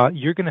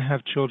 You're going to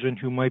have children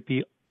who might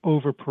be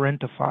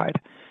over-parentified.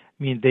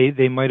 I mean,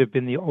 they might have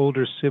been the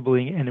older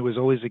sibling, and it was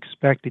always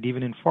expected,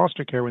 even in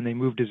foster care when they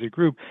moved as a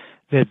group,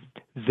 that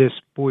this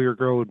boy or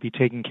girl would be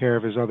taking care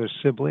of his other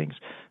siblings.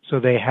 So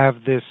they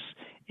have this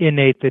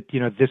innate that,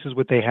 this is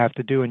what they have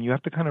to do, and you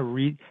have to kind of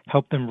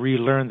help them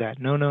relearn that.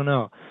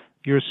 No.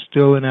 You're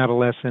still an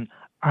adolescent.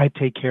 I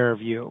take care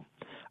of you.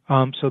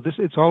 So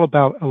it's all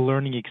about a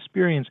learning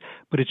experience,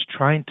 but it's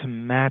trying to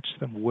match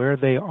them where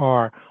they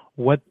are,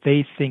 what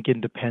they think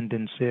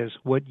independence is,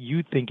 what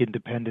you think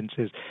independence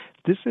is.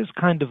 This is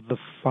kind of the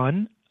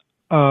fun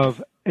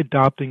of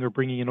adopting or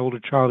bringing an older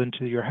child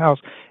into your house,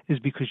 is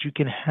because you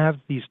can have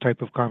these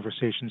type of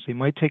conversations. They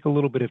might take a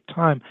little bit of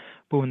time,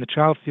 but when the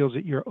child feels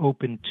that you're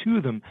open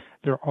to them,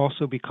 they'll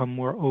also become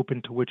more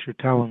open to what you're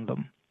telling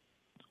them,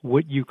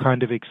 what you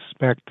kind of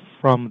expect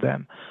from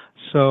them.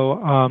 So,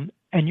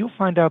 and you'll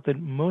find out that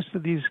most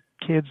of these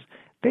kids,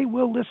 they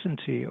will listen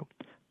to you,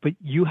 but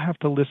you have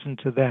to listen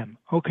to them.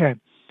 Okay,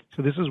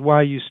 so this is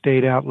why you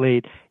stayed out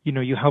late.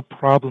 You help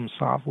problem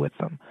solve with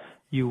them.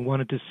 You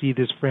wanted to see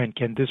this friend.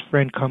 Can this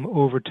friend come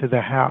over to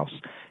the house?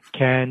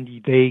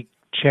 Can they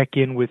check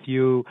in with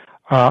you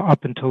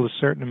up until a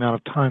certain amount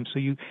of time? So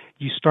you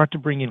start to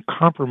bring in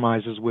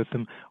compromises with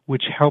them,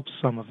 which helps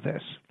some of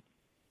this.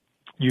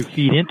 You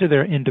feed into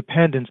their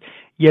independence,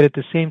 yet at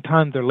the same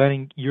time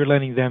you're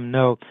letting them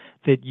know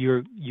that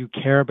you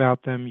care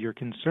about them, you're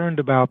concerned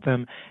about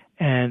them,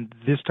 and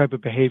this type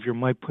of behavior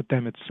might put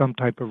them at some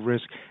type of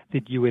risk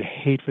that you would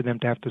hate for them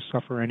to have to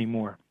suffer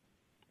anymore.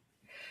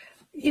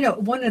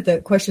 One of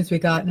the questions we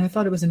got, and I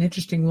thought it was an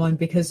interesting one,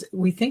 because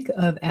we think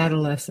of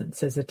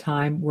adolescence as a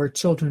time where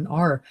children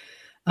are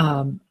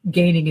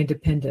gaining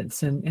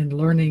independence and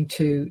learning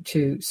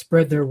to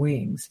spread their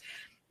wings.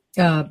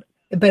 But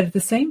at the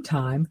same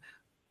time,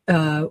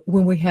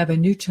 when we have a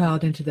new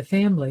child into the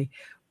family,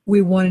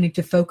 we wanting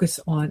to focus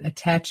on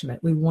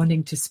attachment. We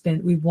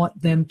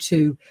want them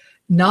to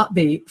not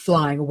be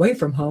flying away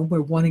from home.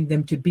 We're wanting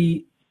them to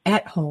be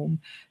at home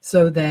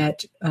so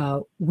that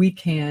we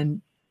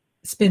can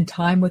spend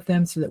time with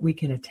them, so that we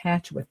can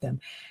attach with them.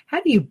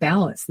 How do you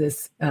balance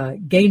this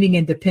gaining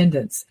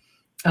independence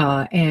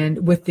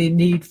and with the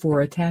need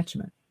for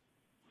attachment?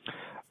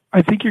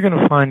 I think you're going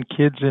to find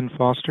kids in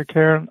foster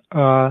care,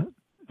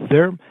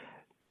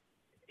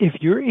 if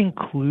you're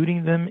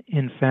including them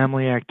in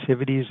family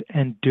activities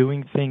and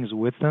doing things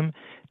with them,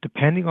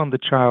 depending on the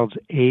child's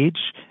age,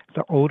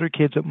 the older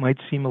kids, it might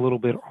seem a little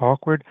bit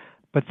awkward,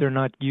 but they're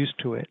not used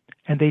to it.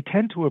 And they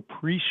tend to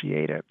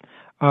appreciate it.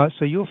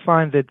 So you'll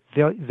find that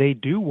they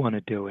do want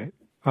to do it.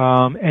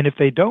 And if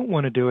they don't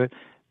want to do it,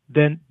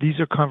 then these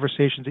are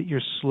conversations that you're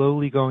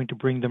slowly going to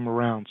bring them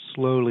around,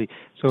 slowly.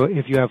 So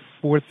if you have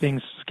 4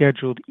 things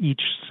scheduled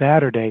each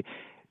Saturday,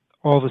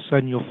 all of a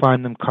sudden you'll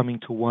find them coming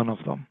to one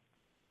of them.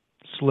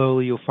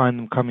 Slowly you'll find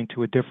them coming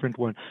to a different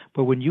one.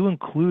 But when you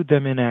include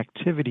them in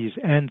activities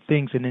and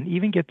things, and then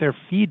even get their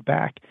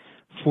feedback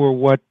for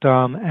what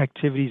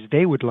activities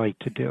they would like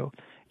to do,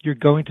 you're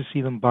going to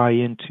see them buy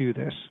into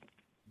this.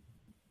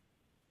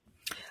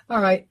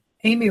 All right.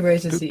 Amy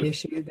raises the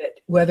issue that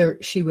whether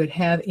she would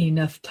have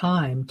enough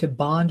time to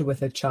bond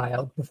with a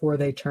child before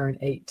they turn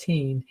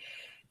 18.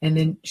 And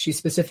then she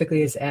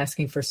specifically is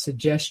asking for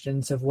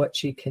suggestions of what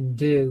she can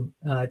do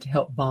to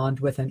help bond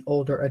with an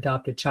older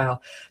adopted child.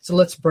 So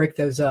let's break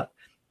those up.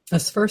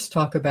 Let's first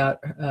talk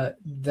about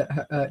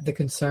the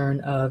concern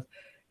of,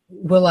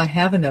 will I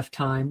have enough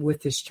time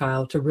with this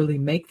child to really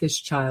make this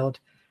child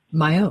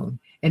my own,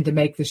 and to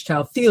make this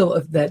child feel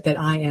that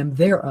I am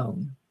their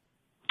own?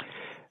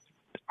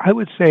 I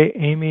would say,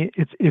 Amy,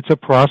 it's a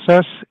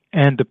process,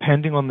 and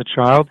depending on the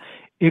child,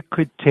 it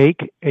could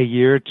take a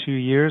year, 2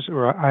 years,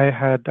 or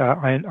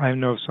I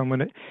know of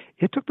someone,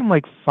 it took them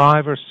like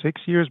 5 or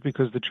 6 years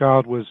because the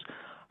child was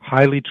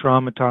highly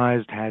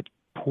traumatized, had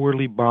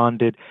poorly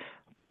bonded,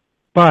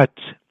 but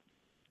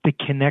the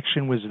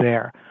connection was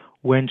there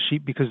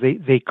because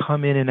they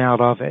come in and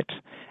out of it.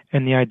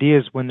 And the idea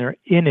is when they're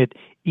in it,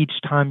 each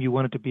time you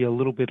want it to be a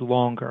little bit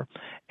longer.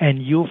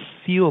 And you'll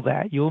feel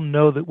that. You'll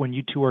know that when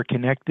you two are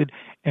connected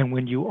and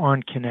when you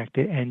aren't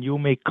connected. And you'll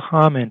make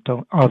comment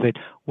of it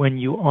when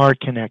you are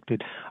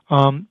connected.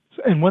 And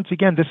once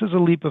again, this is a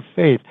leap of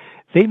faith.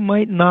 They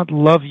might not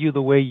love you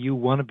the way you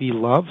want to be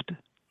loved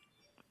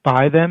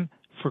by them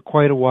for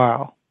quite a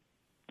while.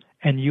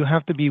 And you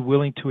have to be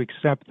willing to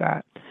accept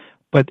that.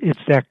 But it's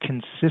that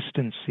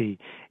consistency.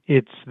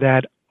 It's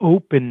that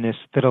openness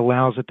that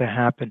allows it to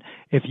happen.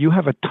 If you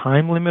have a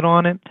time limit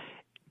on it,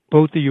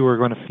 both of you are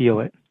going to feel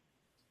it.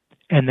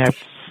 And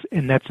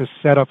that's a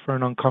setup for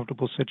an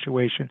uncomfortable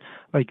situation.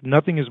 Like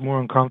nothing is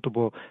more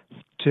uncomfortable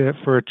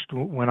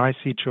when I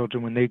see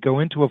children, when they go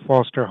into a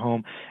foster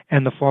home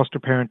and the foster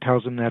parent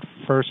tells them that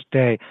first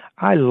day,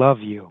 I love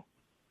you.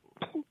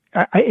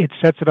 It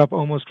sets it up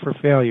almost for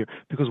failure,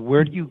 because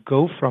where do you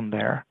go from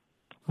there?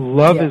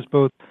 Love is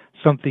both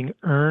something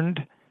earned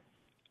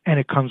and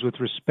it comes with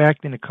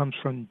respect, and it comes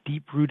from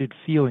deep-rooted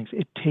feelings.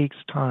 It takes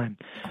time.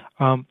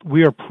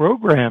 We are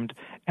programmed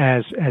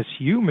as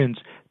humans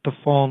to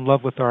fall in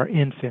love with our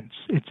infants.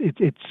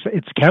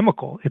 It's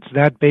chemical. It's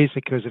that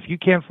basic, because if you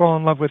can't fall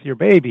in love with your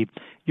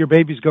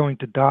baby's going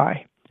to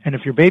die. And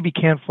if your baby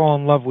can't fall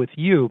in love with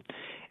you,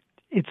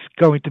 it's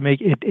going to make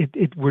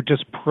it we're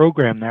just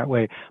programmed that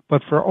way.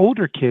 But for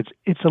older kids,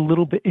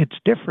 it's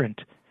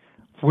different.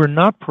 We're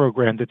not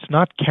programmed. It's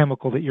not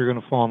chemical that you're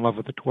going to fall in love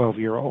with a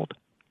 12-year-old.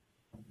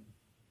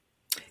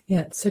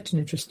 Yeah, it's such an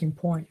interesting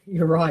point.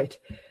 You're right.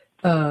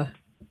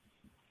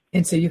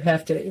 And so you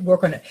have to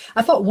work on it.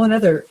 I thought one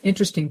other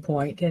interesting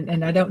point,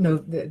 and I don't know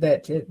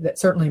that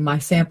certainly my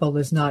sample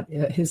is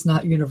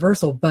not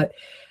universal, but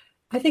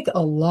I think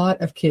a lot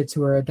of kids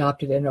who are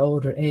adopted at an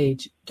older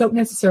age don't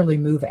necessarily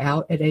move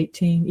out at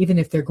 18. Even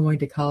if they're going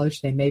to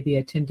college, they may be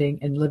attending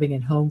and living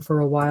at home for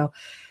a while.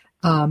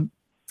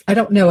 I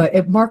don't know.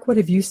 Mark, what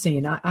have you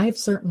seen? I've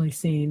certainly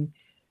seen.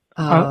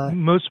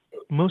 Most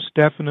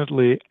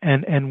definitely.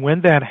 And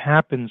when that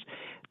happens,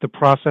 the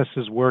process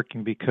is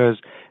working because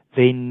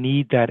they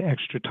need that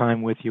extra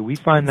time with you. We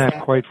find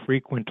that quite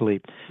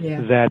frequently,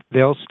 that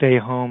they'll stay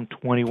home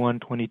 21,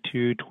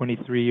 22,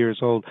 23 years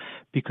old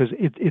because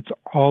it's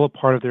all a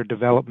part of their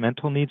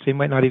developmental needs. They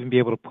might not even be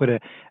able to put a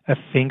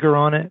finger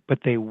on it, but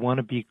they want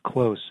to be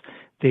close.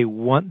 They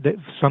want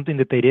something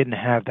that they didn't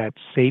have, that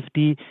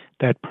safety,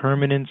 that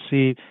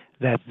permanency,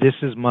 that this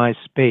is my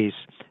space.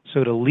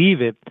 So to leave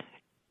it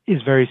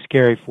is very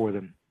scary for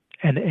them.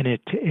 And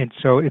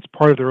so it's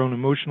part of their own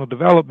emotional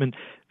development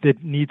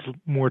that needs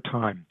more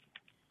time.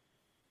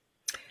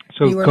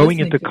 So going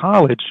into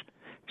college,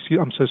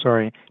 I'm so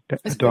sorry,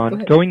 Dawn.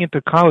 Going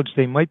into college,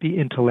 they might be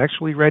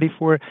intellectually ready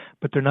for it,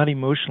 but they're not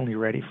emotionally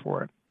ready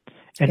for it.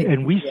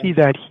 And we see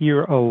that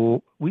here.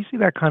 We see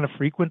that kind of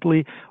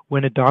frequently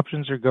when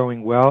adoptions are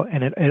going well,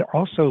 and it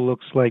also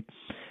looks like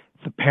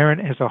the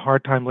parent has a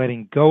hard time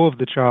letting go of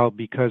the child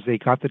because they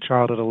got the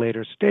child at a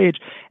later stage,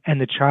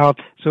 and the child,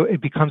 so it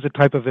becomes a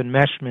type of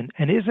enmeshment.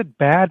 And is it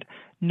bad?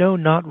 No,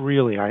 not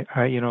really.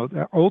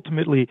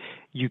 Ultimately,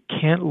 you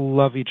can't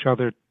love each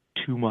other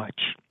too much.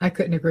 I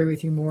couldn't agree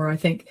with you more. I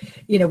think,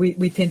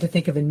 we tend to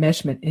think of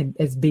enmeshment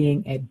as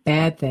being a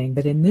bad thing,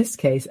 but in this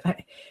case,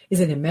 is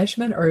it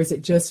enmeshment or is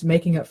it just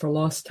making up for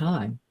lost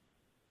time?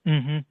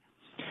 Mm-hmm.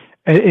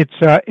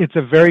 It's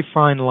a very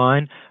fine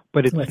line,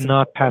 but it's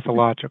not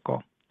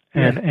pathological.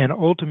 And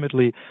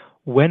ultimately,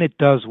 when it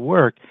does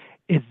work,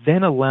 it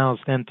then allows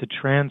them to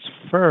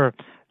transfer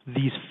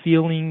these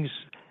feelings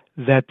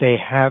that they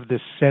have,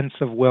 this sense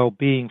of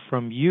well-being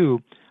from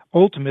you,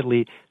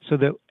 ultimately, so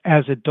that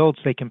as adults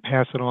they can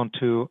pass it on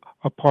to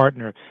a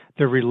partner.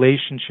 Their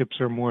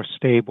relationships are more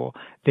stable.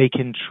 They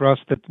can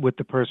trust that what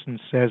the person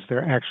says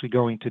they're actually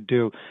going to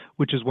do,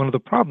 which is one of the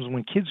problems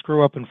when kids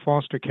grow up in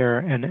foster care.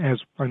 And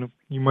as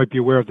you might be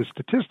aware of the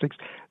statistics,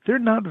 they're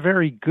not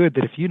very good.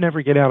 That if you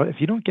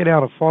don't get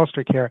out of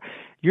foster care,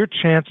 your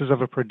chances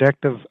of a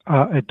productive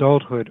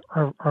adulthood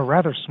are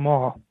rather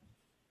small.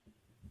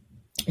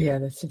 Yeah,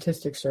 the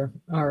statistics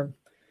are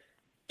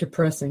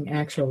depressing,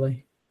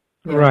 actually.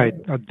 Yeah. Right.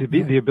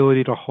 The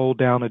ability to hold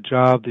down a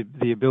job,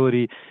 the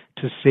ability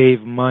to save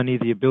money,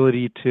 the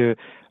ability to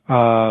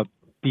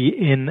be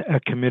in a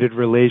committed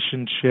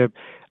relationship.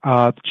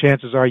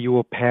 Chances are you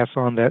will pass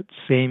on that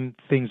same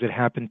things that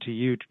happen to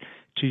you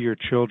to your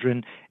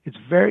children. It's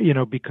very,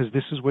 because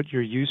this is what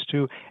you're used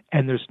to,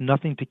 and there's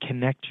nothing to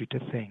connect you to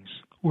things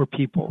or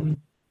people. Mm-hmm.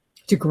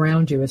 To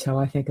ground you is how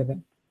I think of it.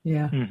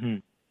 Yeah. Mm-hmm.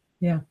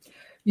 Yeah.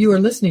 You are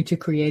listening to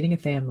Creating a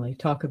Family,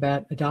 talk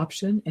about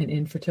adoption and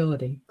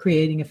infertility.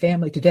 Creating a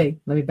family today.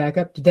 Let me back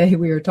up. Today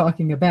we are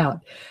talking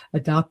about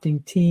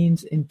adopting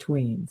teens and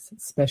tweens,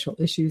 special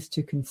issues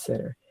to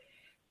consider.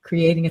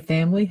 Creating a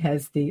Family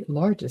has the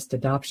largest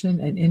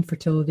adoption and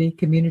infertility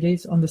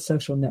communities on the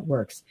social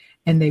networks,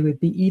 and they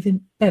would be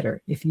even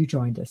better if you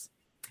joined us.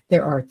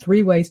 There are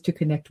 3 ways to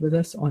connect with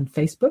us on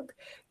Facebook.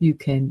 You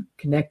can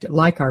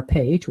like our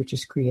page, which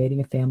is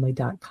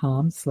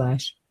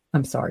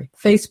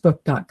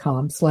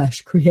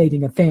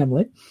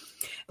Facebook.com/creatingafamily.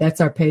 That's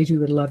our page. We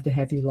would love to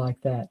have you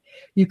like that.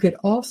 You could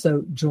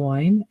also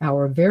join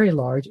our very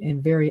large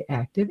and very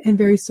active and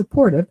very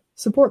supportive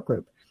support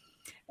group.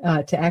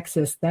 To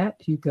access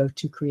that, you go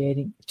to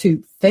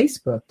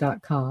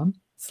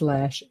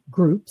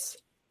Facebook.com/groups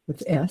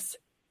with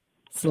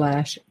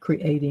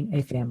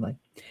S/creatingafamily.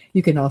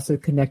 You can also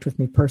connect with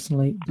me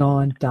personally,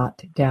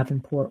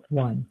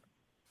 Dawn.Davenport1.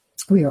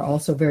 We are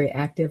also very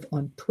active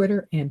on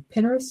Twitter and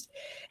Pinterest,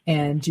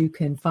 and you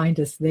can find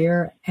us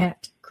there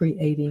at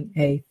Creating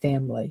a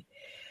Family.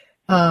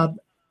 I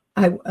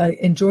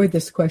enjoyed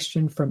this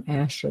question from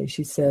Ashley.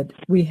 She said,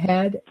 we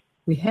have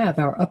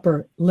our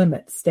upper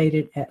limit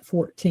stated at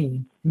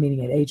 14,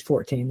 meaning at age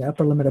 14. The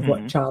upper limit of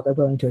what child they're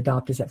willing to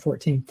adopt is at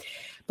 14.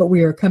 But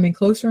we are coming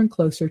closer and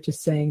closer to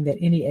saying that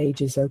any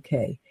age is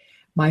okay.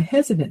 My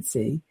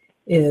hesitancy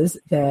is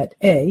that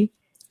A,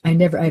 I've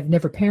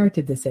never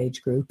parented this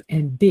age group,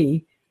 and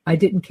B, I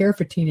didn't care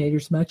for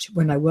teenagers much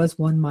when I was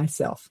one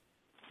myself.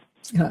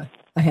 I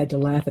had to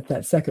laugh at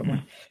that second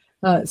one.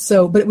 But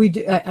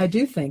I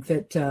do think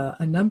that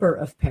a number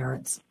of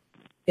parents,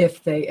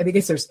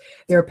 because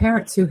there are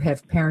parents who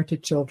have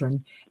parented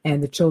children,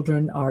 and the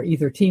children are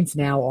either teens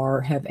now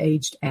or have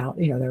aged out,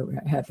 they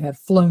have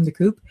flown the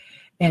coop,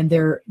 and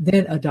they're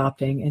then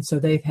adopting, and so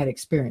they've had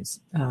experience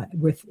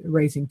with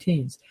raising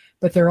teens.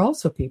 But there are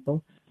also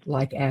people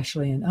like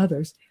Ashley and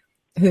others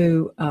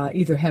who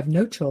either have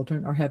no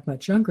children or have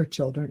much younger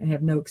children and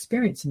have no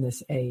experience in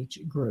this age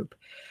group.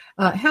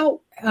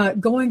 How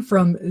going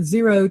from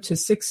 0 to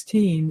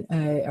 16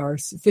 or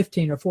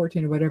 15 or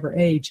 14 or whatever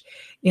age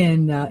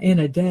in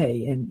a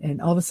day, and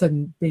all of a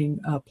sudden being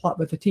plopped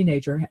with a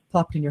teenager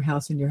plopped in your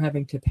house and you're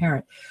having to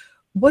parent.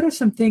 What are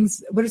some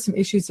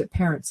issues that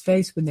parents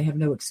face when they have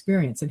no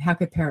experience, and how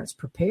can parents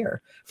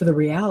prepare for the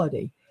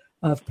reality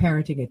of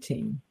parenting a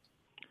teen?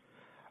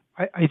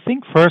 I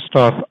think first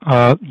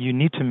off, you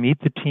need to meet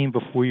the teen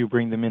before you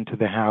bring them into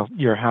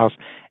your house,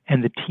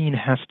 and the teen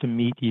has to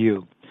meet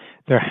you.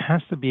 There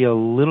has to be a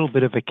little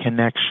bit of a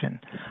connection,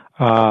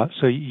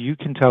 so you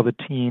can tell the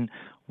teen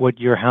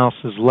what your house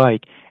is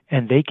like,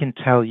 and they can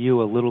tell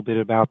you a little bit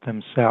about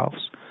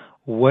themselves.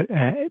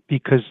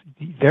 Because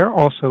they're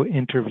also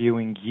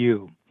interviewing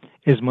you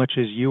as much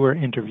as you are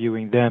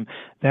interviewing them.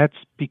 Because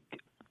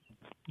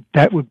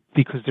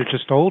they're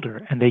just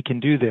older and they can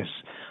do this.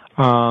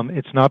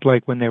 It's not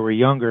like when they were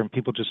younger and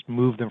people just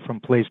moved them from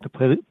place to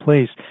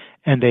place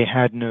and they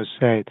had no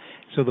say.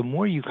 So the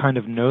more you kind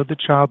of know the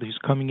child who's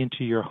coming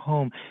into your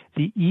home,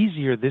 the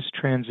easier this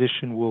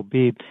transition will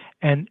be.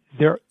 And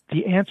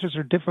the answers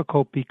are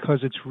difficult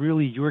because it's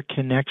really your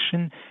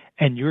connection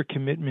and your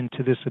commitment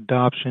to this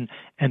adoption,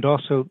 and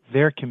also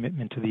their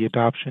commitment to the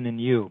adoption in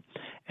you.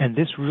 And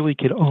this really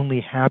could only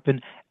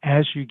happen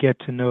as you get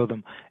to know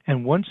them.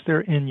 And once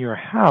they're in your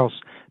house,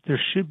 there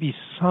should be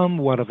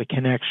somewhat of a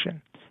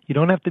connection. You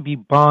don't have to be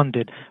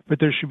bonded, but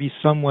there should be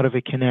somewhat of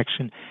a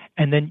connection.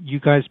 And then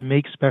you guys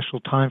make special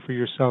time for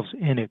yourselves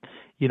in it.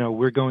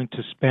 We're going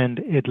to spend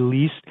at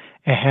least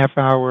a half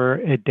hour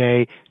a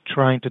day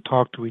trying to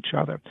talk to each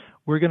other.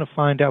 We're going to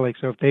find out,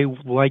 so if they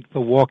like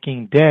The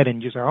Walking Dead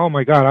and you say, oh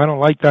my God, I don't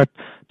like that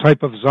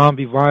type of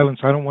zombie violence,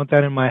 I don't want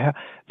that in my house,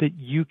 that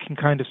you can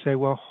kind of say,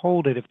 well,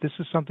 hold it. If this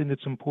is something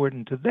that's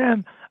important to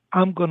them,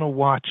 I'm going to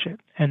watch it.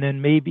 And then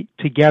maybe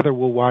together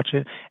we'll watch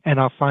it and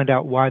I'll find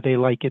out why they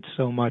like it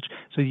so much.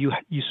 So you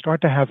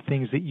start to have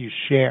things that you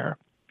share.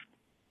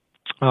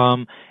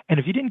 And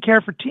if you didn't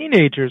care for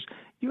teenagers,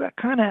 you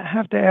kind of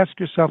have to ask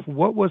yourself,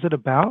 what was it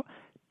about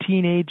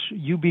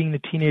you being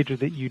the teenager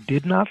that you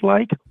did not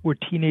like, or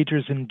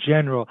teenagers in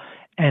general,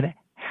 and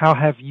how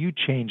have you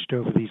changed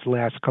over these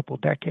last couple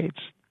decades?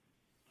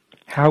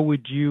 How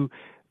would you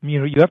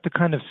have to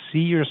kind of see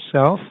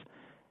yourself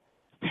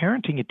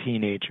parenting a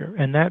teenager,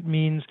 and that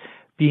means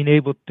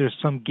there's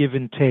some give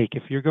and take.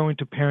 If you're going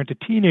to parent a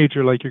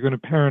teenager like you're going to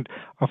parent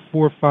a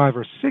 4, 5,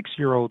 or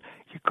 6-year-old,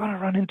 you're going to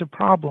run into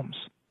problems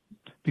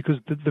because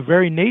the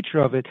very nature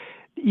of it.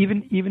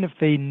 Even if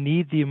they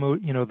need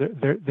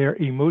they're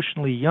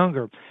emotionally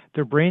younger,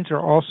 their brains are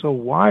also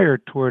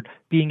wired toward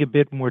being a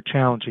bit more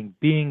challenging,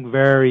 being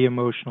very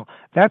emotional.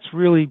 That's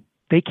really,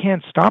 they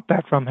can't stop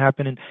that from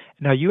happening.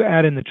 Now you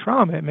add in the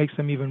trauma, it makes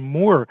them even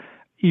more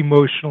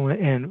emotional,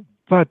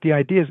 but the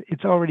idea is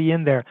it's already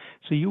in there.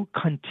 So you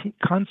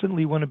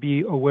constantly want to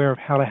be aware of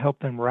how to help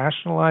them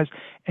rationalize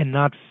and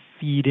not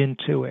feed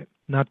into it,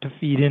 not to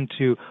feed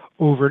into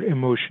overt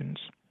emotions.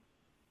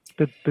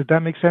 Did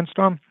that make sense,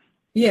 Tom?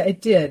 Yeah,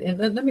 it did. And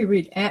let me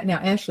read. Now,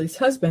 Ashley's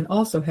husband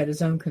also had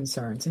his own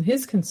concerns, and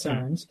his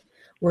concerns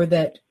were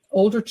that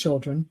older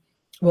children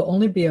will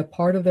only be a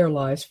part of their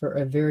lives for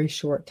a very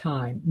short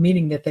time,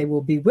 meaning that they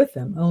will be with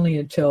them only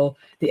until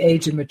the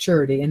age of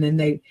maturity, and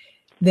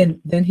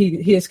then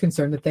he is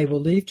concerned that they will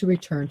leave to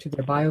return to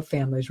their bio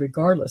families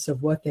regardless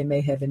of what they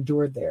may have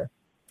endured there.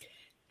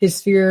 He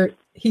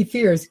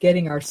fears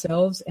getting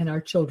ourselves and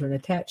our children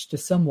attached to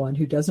someone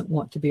who doesn't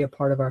want to be a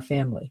part of our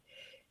family.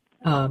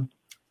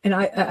 And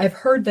I've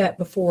heard that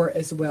before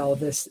as well,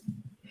 this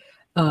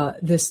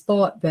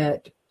thought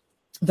that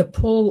the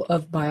pull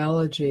of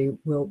biology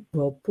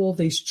will pull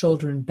these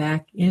children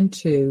back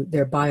into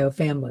their bio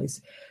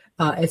families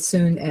as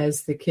soon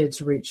as the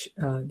kids reach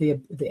the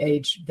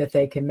age that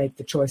they can make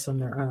the choice on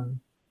their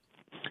own.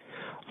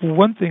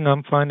 One thing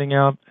I'm finding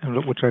out,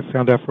 and which I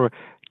found out for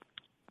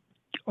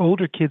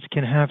older kids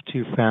can have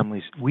two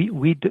families.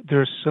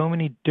 There are so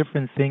many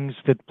different things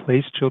that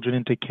place children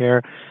into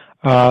care.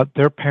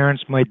 Their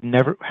parents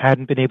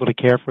hadn't been able to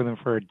care for them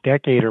for a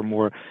decade or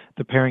more.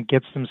 The parent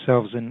gets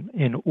themselves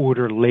in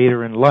order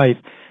later in life.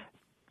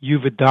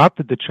 You've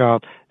adopted the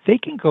child. They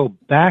can go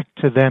back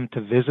to them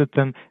to visit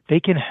them. They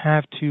can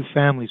have two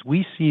families.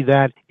 We see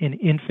that in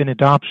infant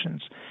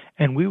adoptions.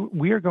 And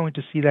we are going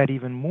to see that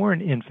even more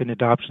in infant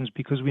adoptions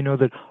because we know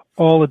that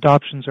all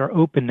adoptions are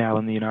open now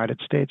in the United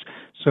States.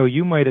 So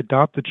you might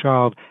adopt a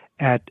child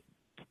at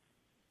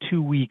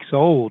 2 weeks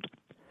old,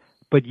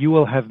 but you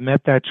will have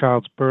met that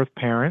child's birth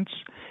parents.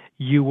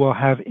 You will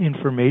have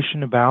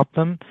information about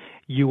them.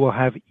 You will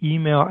have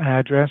email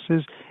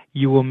addresses.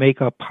 You will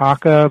make a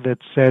PACA that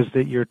says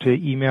that you're to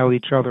email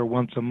each other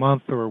once a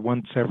month or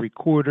once every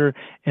quarter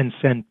and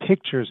send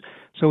pictures.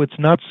 So it's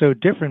not so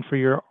different for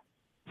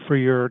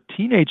your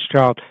teenage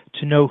child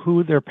to know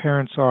who their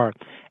parents are,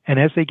 and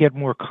as they get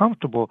more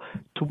comfortable,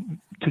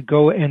 to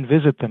go and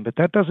visit them. But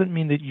that doesn't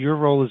mean that your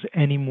role is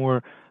any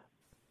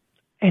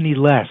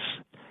less.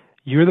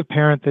 You're the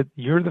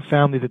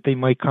family that they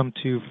might come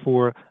to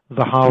for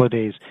the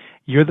holidays.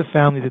 You're the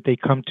family that they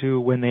come to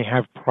when they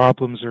have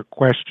problems or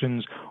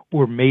questions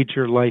or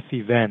major life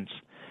events.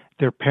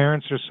 Their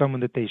parents are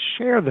someone that they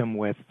share them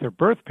with, their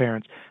birth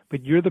parents,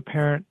 but you're the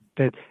parent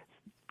that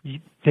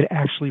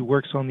actually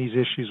works on these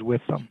issues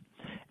with them.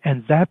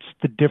 And that's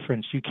the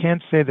difference. You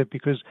can't say that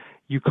because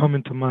you come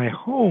into my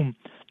home,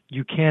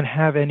 you can't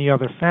have any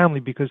other family,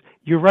 because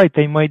you're right,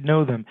 they might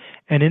know them.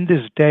 And in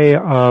this day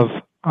of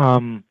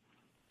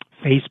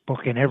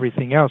Facebook and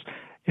everything else,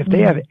 if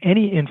they have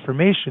any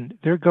information,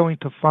 they're going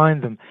to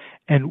find them.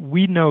 And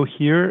we know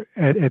here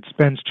at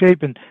Spence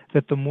Chapin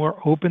that the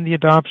more open the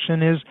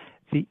adoption is,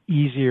 the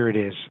easier it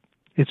is.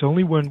 It's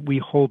only when we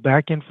hold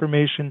back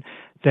information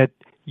that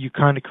you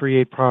kind of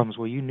create problems.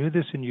 Well, you knew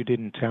this and you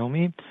didn't tell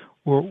me,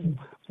 or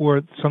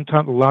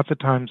sometimes, lots of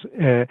times,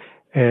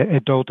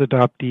 adult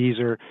adoptees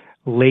or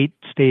late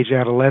stage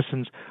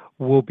adolescents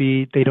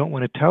they don't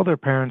want to tell their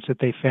parents that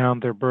they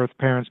found their birth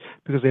parents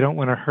because they don't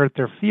want to hurt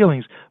their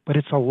feelings, but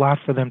it's a lot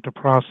for them to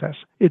process.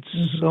 It's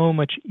so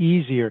much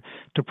easier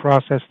to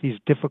process these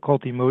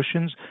difficult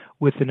emotions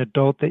with an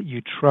adult that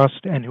you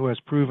trust and who has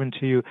proven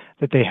to you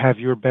that they have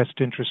your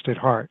best interest at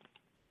heart.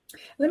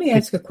 Let me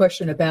ask a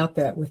question about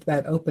that, with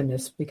that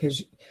openness,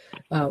 because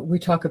we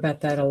talk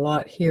about that a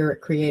lot here at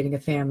Creating a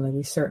Family.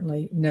 We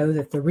certainly know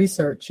that the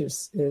research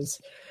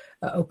is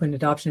open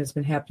adoption has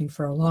been happening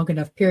for a long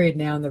enough period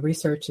now, and the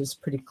research is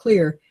pretty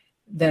clear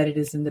that it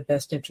is in the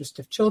best interest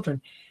of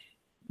children.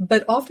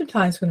 But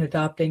oftentimes when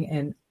adopting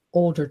an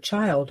older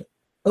child,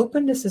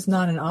 openness is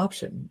not an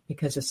option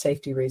because of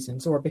safety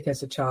reasons or because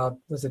the child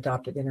was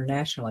adopted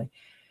internationally.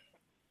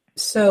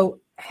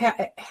 So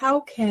how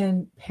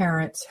can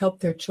parents help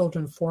their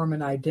children form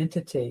an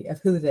identity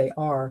of who they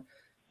are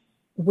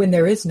when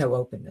there is no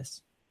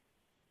openness?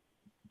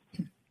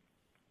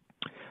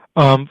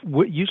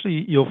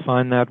 Usually you'll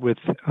find that with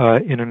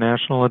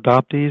international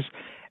adoptees,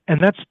 and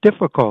that's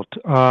difficult.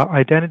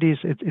 Identities,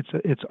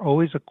 it's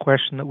always a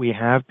question that we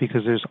have,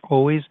 because there's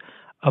always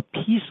a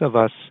piece of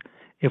us,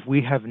 if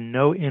we have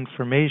no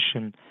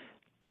information,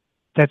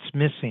 that's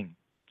missing.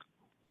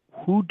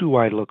 Who do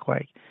I look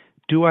like?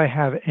 Do I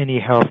have any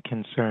health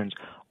concerns?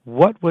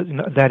 What was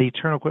that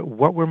eternal question?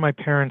 What were my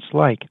parents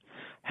like?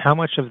 How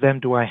much of them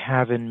do I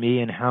have in me,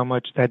 and how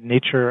much that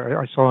nature,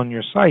 I saw on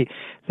your site,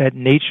 that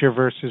nature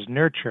versus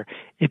nurture,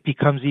 it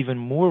becomes even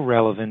more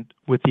relevant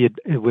with the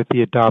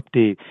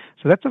adoptee.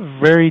 So that's a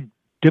very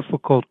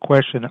difficult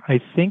question. I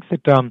think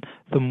that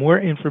the more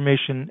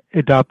information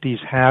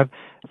adoptees have,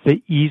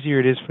 the easier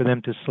it is for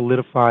them to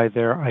solidify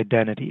their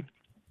identity.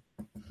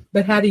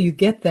 But how do you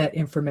get that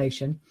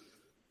information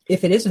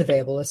if it isn't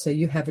available? Let's say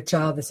you have a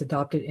child that's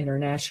adopted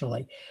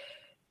internationally.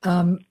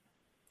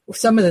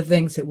 Some of the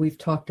things that we've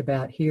talked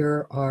about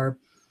here are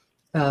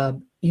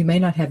you may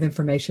not have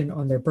information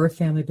on their birth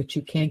family, but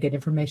you can get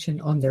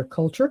information on their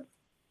culture.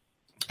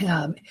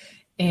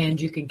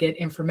 And you can get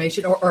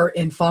information, or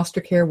in foster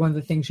care, one of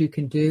the things you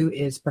can do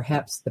is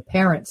perhaps the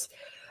parents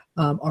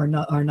are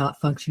not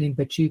functioning,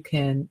 but you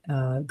can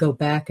go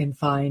back and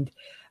find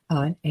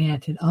an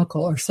aunt and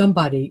uncle or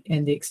somebody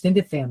in the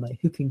extended family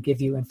who can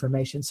give you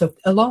information. So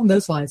along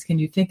those lines, can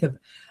you think of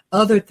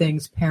other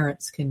things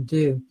parents can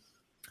do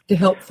to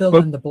help fill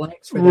in the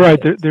blanks for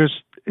right? Kids?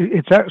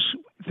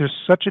 There's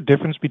such a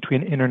difference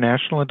between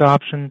international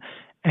adoption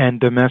and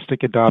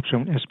domestic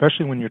adoption,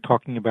 especially when you're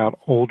talking about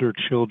older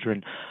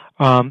children.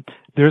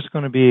 There's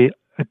going to be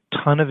a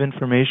ton of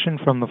information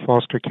from the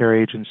foster care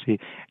agency,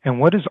 and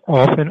what is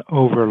often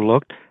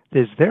overlooked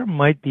is there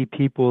might be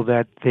people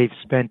that they've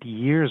spent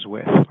years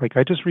with. Like,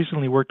 I just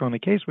recently worked on a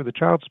case where the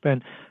child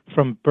spent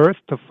from birth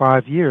to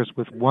 5 years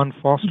with one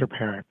foster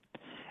parent.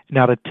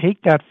 Now, to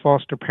take that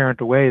foster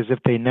parent away as if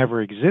they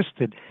never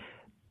existed,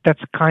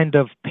 that's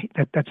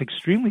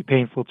extremely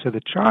painful to the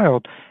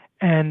child,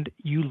 and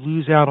you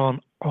lose out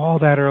on all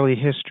that early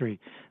history.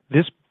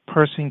 This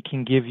person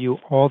can give you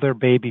all their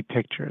baby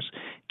pictures,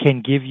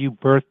 can give you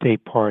birthday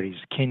parties,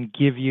 can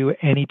give you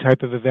any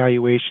type of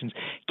evaluations,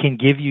 can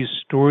give you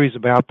stories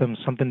about them,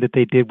 something that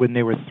they did when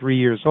they were 3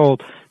 years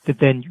old, that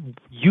then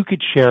you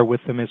could share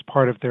with them as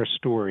part of their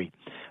story.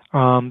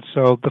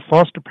 So the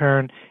foster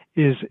parent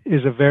is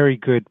a very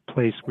good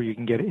place where you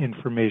can get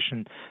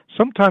information.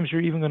 Sometimes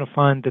you're even going to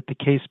find that the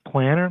case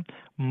planner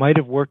might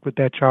have worked with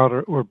that child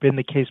or been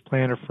the case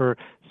planner for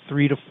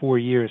 3 to 4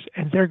 years,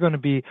 and they're going to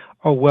be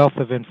a wealth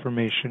of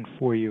information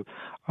for you.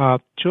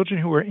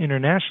 Children who are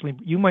internationally,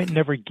 you might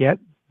never get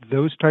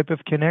those type of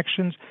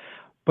connections,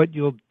 but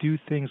you'll do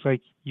things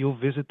like you'll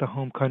visit the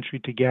home country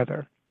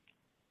together.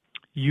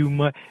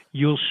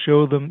 You'll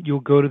show them.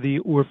 You'll go to the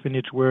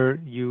orphanage where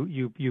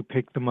you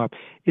pick them up.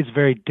 It's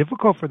very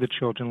difficult for the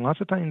children. Lots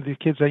of times, these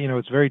kids,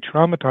 it's very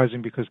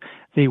traumatizing because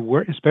they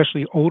were,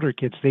 especially older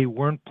kids, they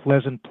weren't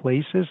pleasant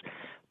places,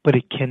 but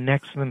it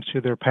connects them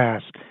to their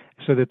past,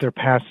 so that their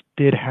past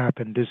did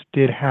happen. This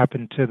did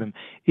happen to them.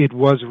 It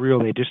was real.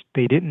 They just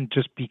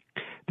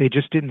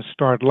didn't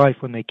start life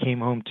when they came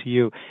home to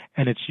you,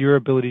 and it's your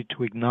ability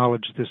to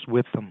acknowledge this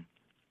with them.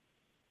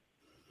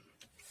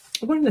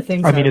 One of the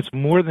things it's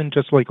more than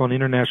just like on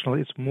international.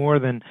 It's more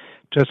than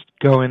just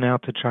going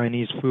out to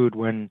Chinese food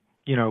when,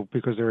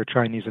 because they're a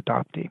Chinese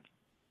adoptee.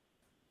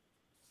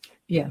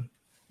 Yeah,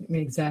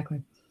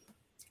 exactly.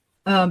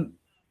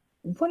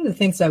 One of the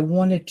things I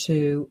wanted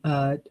to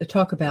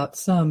talk about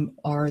some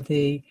are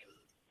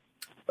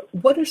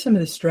what are some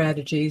of the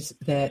strategies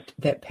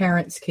that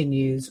parents can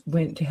use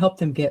to help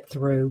them get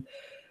through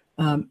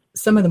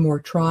some of the more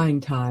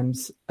trying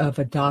times of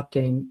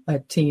adopting a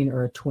teen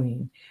or a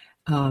tween?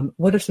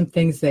 What are some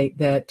things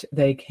that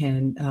they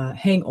can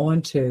hang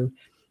on to,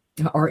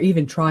 or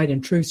even tried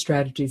and true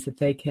strategies that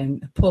they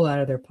can pull out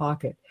of their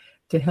pocket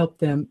to help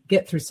them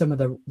get through some of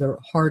the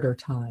harder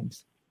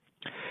times?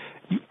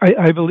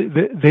 I believe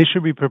that they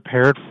should be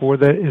prepared for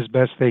that as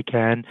best they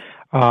can.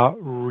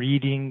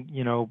 Reading,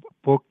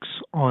 books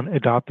on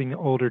adopting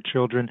older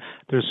children.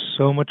 There's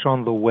so much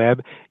on the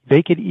web.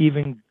 They could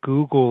even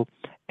Google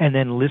and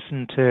then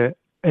listen to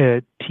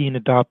teen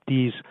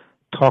adoptees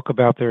talk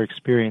about their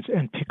experience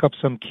and pick up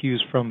some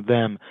cues from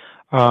them.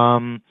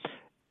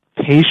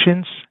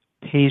 Patience,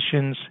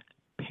 patience,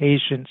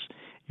 patience.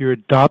 You're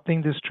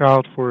adopting this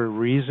child for a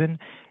reason.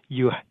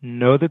 You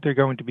know that they're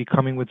going to be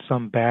coming with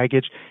some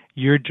baggage.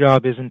 Your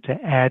job isn't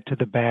to add to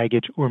the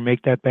baggage or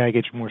make that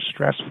baggage more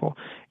stressful.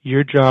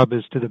 Your job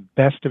is, to the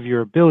best of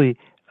your ability,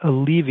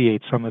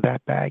 alleviate some of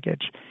that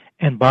baggage.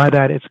 And by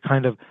that, it's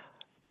kind of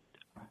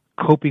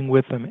coping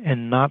with them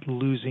and not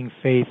losing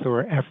faith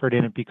or effort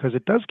in it, because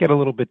it does get a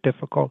little bit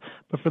difficult.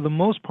 But for the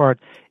most part,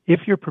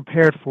 if you're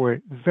prepared for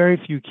it, very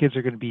few kids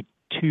are going to be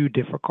too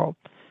difficult,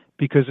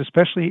 because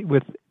especially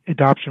with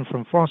adoption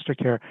from foster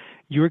care,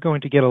 you're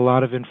going to get a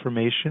lot of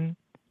information.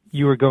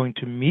 You are going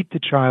to meet the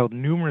child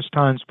numerous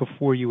times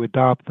before you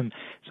adopt them.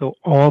 So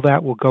all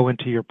that will go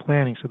into your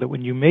planning, so that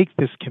when you make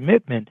this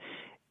commitment,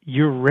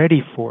 you're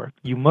ready for it.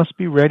 You must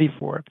be ready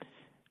for it.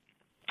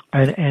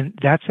 And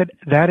that's it.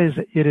 That is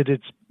it at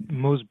its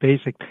most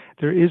basic.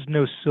 There is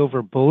no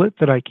silver bullet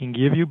that I can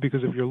give you,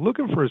 because if you're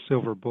looking for a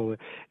silver bullet,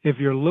 if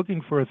you're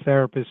looking for a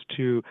therapist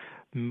to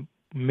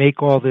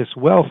make all this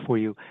well for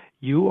you,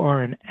 you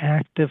are an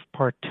active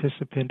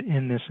participant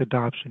in this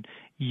adoption.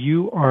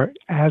 You are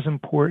as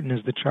important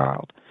as the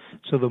child.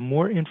 So the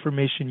more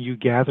information you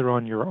gather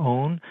on your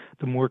own,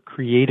 the more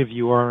creative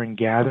you are in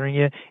gathering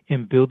it,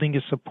 in building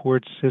a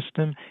support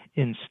system,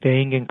 in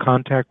staying in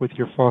contact with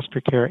your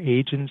foster care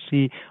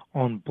agency,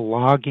 on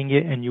blogging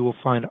it, and you will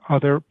find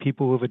other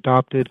people who have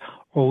adopted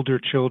older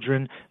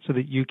children so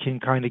that you can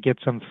kind of get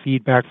some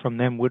feedback from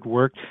them what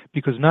worked,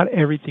 because not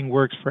everything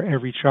works for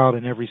every child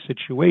in every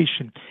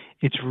situation.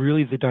 It's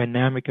really the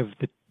dynamic of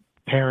the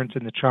parents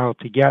and the child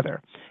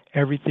together.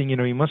 Everything,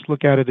 you must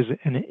look at it as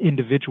an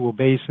individual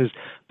basis,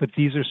 but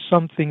these are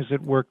some things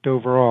that worked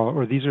overall,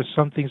 or these are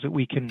some things that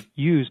we can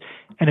use.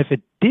 And if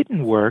it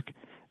didn't work,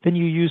 then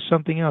you use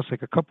something else.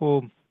 Like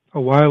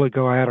a while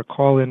ago, I had a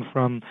call in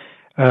from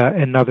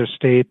another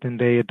state, and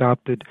they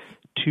adopted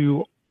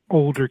 2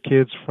 older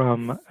kids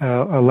from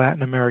a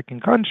Latin American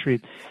country,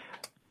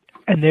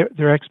 and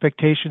their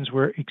expectations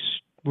were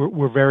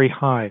very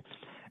high.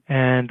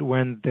 And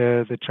when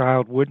the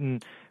child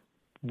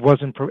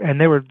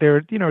and they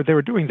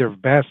were doing their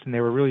best, and they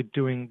were really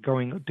doing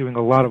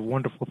a lot of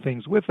wonderful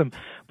things with them,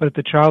 but if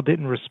the child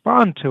didn't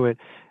respond to it,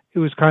 it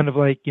was kind of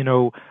like,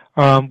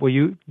 well,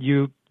 you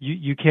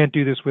can't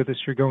do this with us,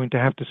 you're going to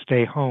have to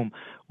stay home,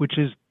 which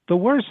is the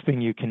worst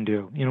thing you can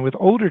do. With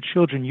older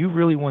children, you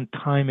really want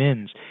time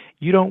ins.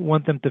 You don't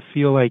want them to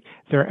feel like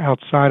they're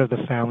outside of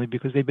the family,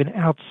 because they've been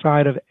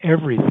outside of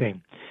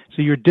everything.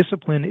 So your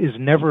discipline is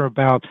never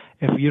about,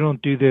 if you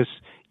don't do this,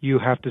 you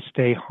have to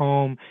stay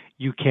home,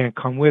 you can't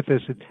come with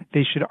us.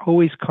 They should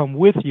always come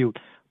with you,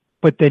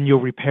 but then you'll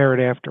repair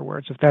it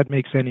afterwards, if that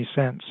makes any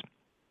sense.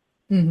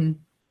 Mm-hmm.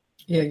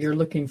 Yeah, you're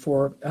looking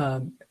for,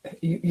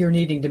 you're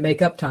needing to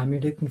make up time.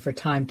 You're looking for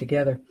time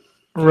together.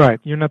 Right.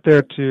 You're not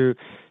there to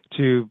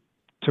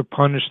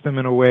punish them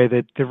in a way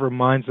that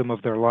reminds them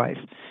of their life.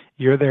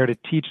 You're there to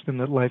teach them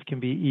that life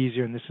can be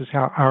easier, and this is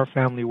how our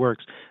family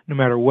works. No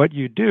matter what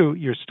you do,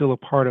 you're still a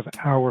part of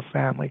our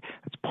family.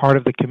 It's part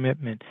of the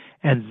commitment,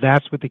 and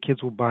that's what the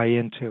kids will buy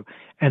into.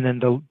 And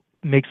then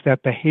makes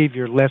that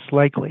behavior less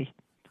likely,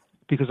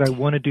 because I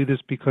want to do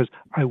this because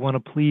I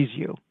want to please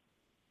you.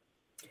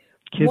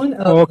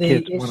 All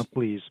kids want to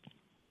please.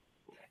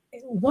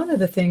 One of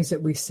the things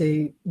that we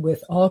see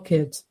with all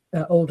kids,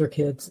 older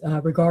kids,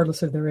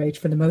 regardless of their age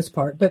for the most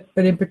part, but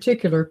in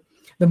particular,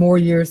 the more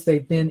years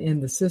they've been in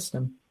the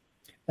system,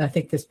 I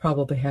think this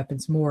probably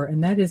happens more,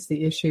 and that is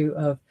the issue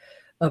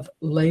of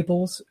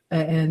labels,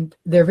 and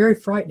they're very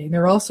frightening.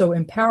 They're also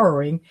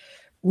empowering,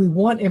 we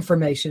want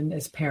information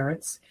as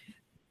parents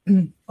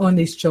on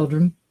these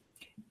children,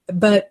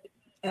 but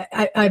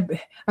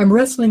I'm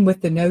wrestling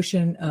with the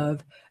notion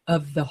of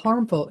the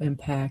harmful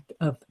impact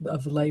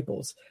of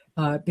labels,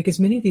 because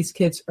many of these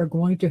kids are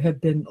going to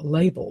have been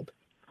labeled,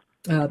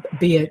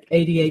 be it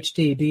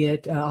ADHD, be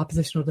it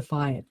oppositional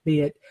defiant,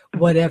 be it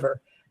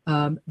whatever.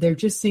 There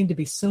just seem to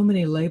be so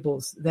many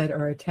labels that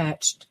are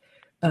attached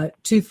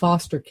to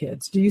foster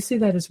kids. Do you see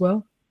that as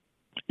well?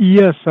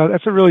 Yes,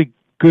 that's a really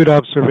good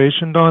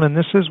observation, Dawn, and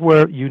this is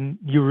where you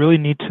really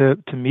need to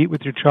meet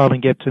with your child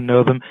and get to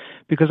know them,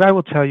 because I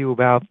will tell you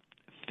about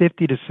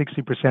 50 to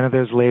 60% of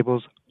those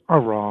labels are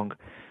wrong.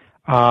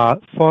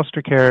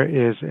 Foster care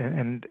is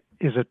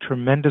a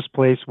tremendous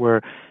place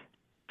where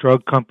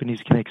drug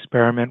companies can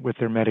experiment with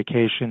their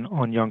medication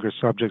on younger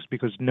subjects,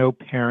 because no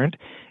parent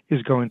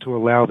is going to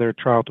allow their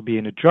child to be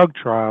in a drug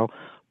trial.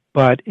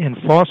 But in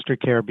foster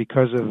care,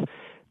 because of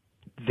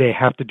they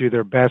have to do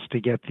their best to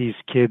get these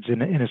kids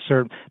in a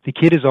certain... The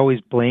kid is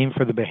always blamed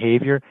for the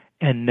behavior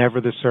and never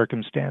the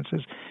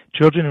circumstances.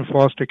 Children in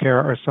foster care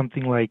are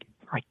something like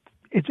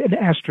it's an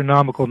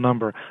astronomical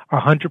number,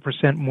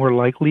 100% more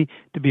likely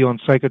to be on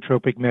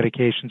psychotropic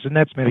medications, and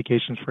that's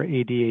medications for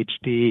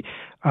ADHD,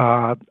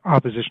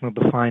 oppositional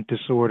defiant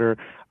disorder,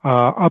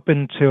 up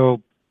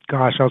until,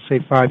 I'll say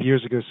 5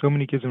 years ago, so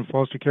many kids in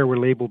foster care were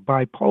labeled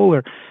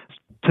bipolar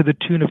to the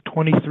tune of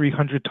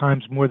 2,300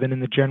 times more than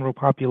in the general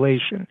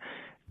population.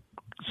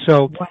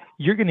 So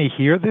you're going to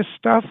hear this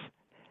stuff,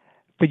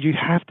 but you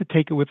have to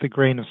take it with a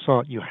grain of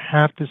salt. You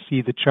have to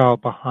see the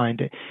child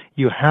behind it.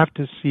 You have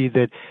to see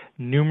that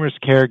numerous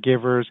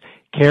caregivers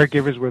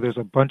where there's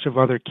a bunch of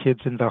other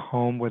kids in the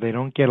home, where they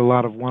don't get a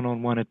lot of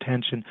one-on-one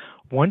attention.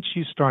 Once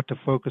you start to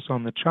focus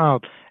on the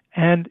child,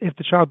 and if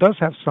the child does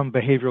have some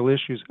behavioral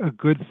issues, a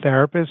good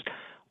therapist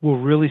will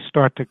really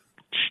start to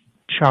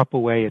chop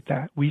away at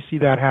that. We see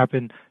that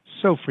happen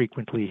so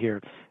frequently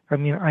here. I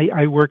mean,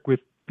 I work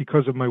with,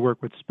 because of my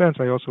work with Spence,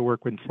 I also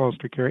work with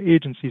foster care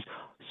agencies.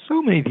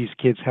 So many of these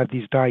kids have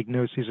these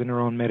diagnoses and their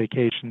own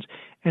medications,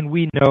 and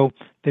we know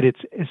that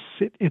it's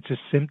a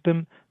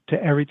symptom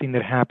to everything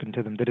that happened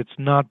to them, that it's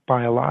not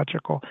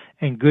biological,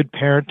 and good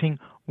parenting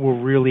will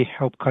really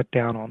help cut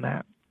down on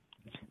that.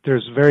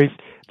 The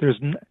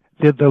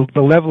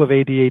level of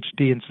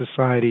ADHD in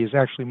society is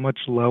actually much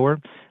lower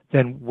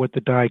than what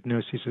the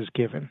diagnosis is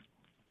given.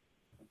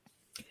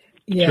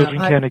 Yeah, children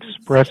can't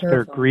express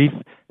their grief,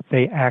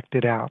 they act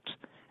it out.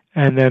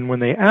 And then when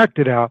they act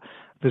it out,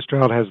 this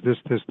child has this,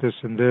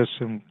 and this,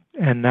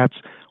 and that's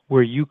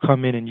where you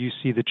come in and you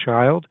see the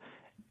child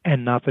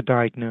and not the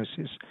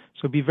diagnosis.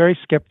 So be very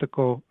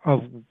skeptical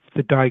of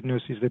the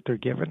diagnoses that they're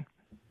given.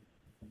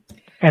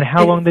 And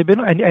how long they've been,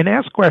 and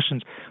ask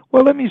questions.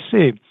 Well, let me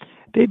see.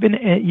 They've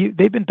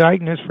been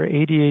diagnosed for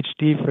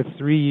ADHD for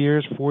 3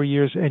 years, 4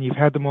 years, and you've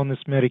had them on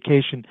this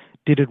medication.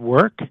 Did it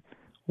work?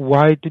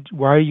 Why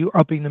are you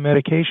upping the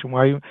medication?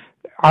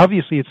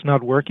 Obviously it's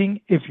not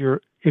working if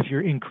you're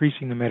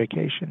increasing the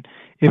medication.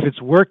 If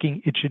it's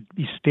working, it should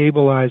be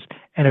stabilized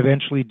and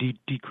eventually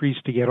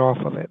decreased to get off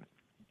of it.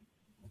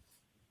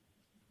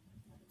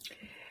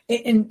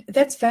 And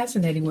that's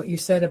fascinating what you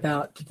said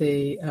about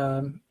the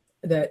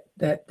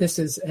that this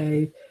is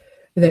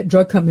that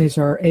drug companies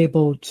are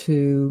able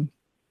to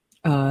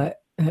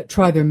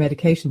try their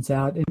medications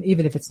out, and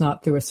even if it's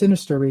not through a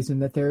sinister reason,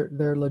 that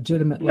they're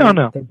legitimately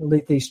they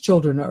believe these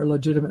children are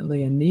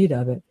legitimately in need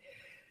of it.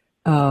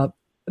 But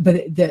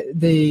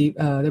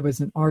there was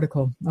an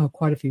article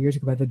quite a few years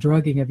ago about the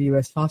drugging of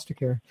U.S. foster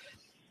care,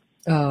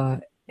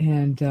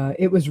 and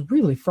it was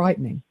really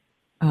frightening.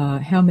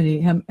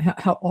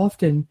 How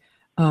often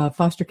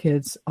foster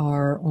kids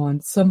are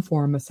on some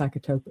form of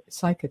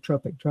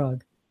psychotropic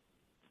drug.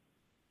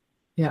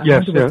 Yeah.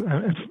 Yes.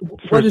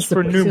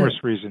 For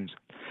numerous reasons.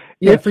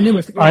 Yeah, for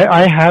numerous.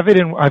 I have it,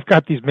 and I've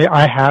got these.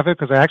 I have it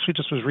because I actually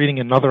just was reading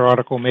another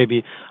article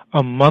maybe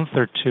a month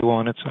or two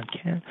on it, so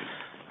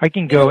I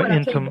can go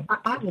into.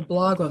 I will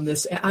blog on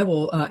this. I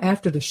will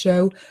after the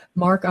show,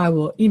 Mark. I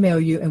will email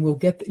you, and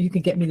you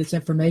can get me this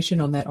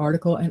information on that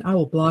article, and I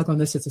will blog on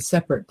this as a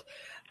separate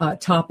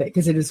topic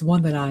because it is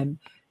one that I'm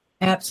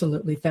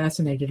absolutely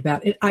fascinated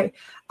about.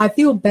 I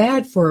feel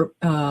bad for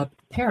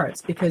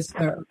parents because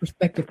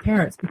prospective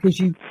parents,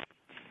 because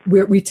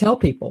we tell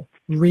people,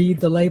 read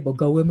the label,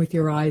 go in with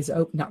your eyes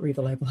open. Not read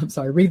the label. I'm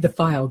sorry. Read the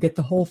file. Get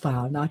the whole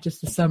file, not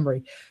just the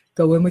summary.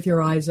 Go in with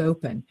your eyes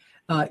open.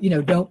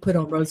 Don't put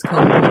on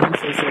rose-colored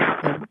glasses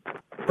and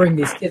bring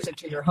these kids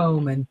into your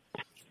home and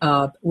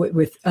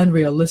with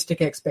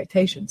unrealistic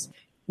expectations.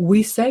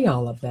 We say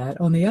all of that.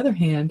 On the other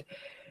hand,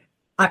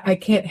 I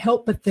can't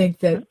help but think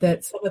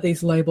that some of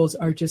these labels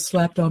are just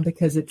slapped on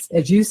because it's,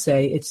 as you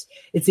say, it's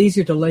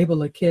easier to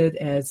label a kid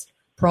as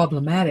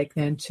problematic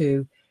than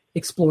to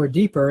explore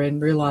deeper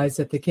and realize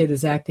that the kid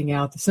is acting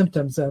out the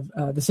symptoms are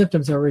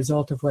a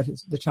result of what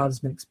the child has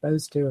been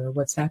exposed to or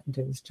what's happened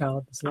to this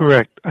child.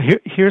 Correct.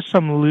 Here's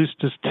some loose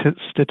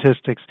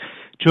statistics.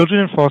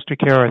 Children in foster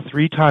care are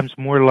 3 times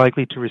more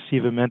likely to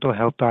receive a mental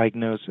health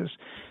diagnosis,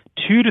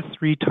 2 to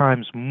 3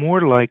 times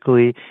more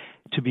likely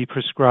to be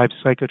prescribed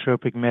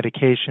psychotropic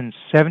medications,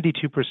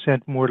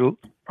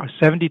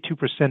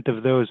 72%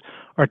 of those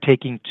are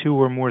taking 2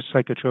 or more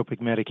psychotropic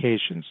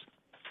medications.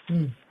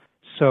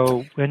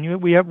 So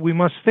we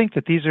must think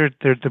that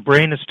the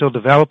brain is still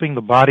developing,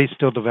 the body is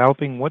still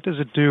developing. What does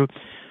it do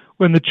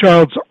when the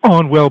child's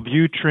on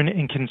Wellbutrin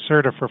and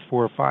Concerta for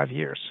 4 or 5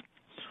 years,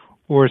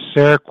 or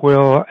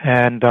Seroquel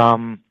and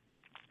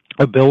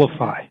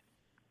Abilify?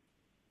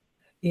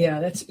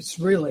 Yeah,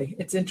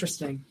 it's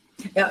interesting.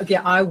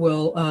 Yeah, I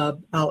will.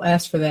 I'll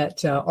ask for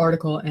that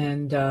article,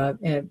 and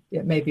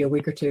it may be a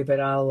week or two, but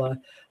I'll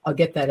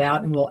get that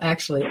out, and we'll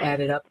actually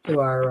add it up to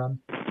our.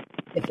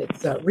 If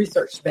it's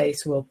research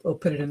space, we'll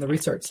put it in the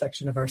research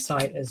section of our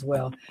site as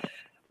well.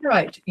 All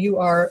right, you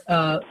are.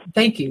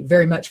 Thank you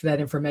very much for that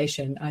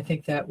information. I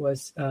think that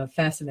was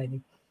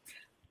fascinating.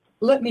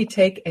 Let me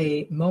take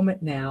a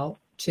moment now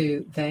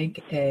to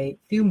thank a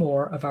few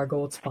more of our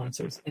gold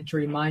sponsors and to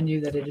remind you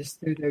that it is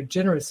through their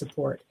generous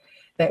support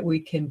that we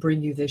can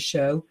bring you this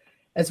show,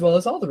 as well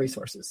as all the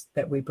resources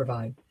that we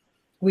provide.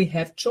 We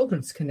have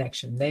Children's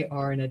Connection. They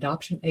are an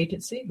adoption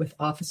agency with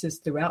offices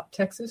throughout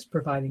Texas,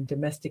 providing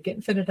domestic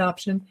infant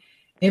adoption,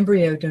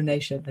 embryo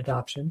donation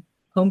adoption,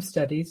 home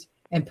studies,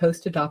 and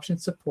post-adoption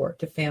support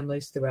to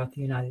families throughout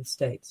the United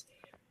States.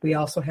 We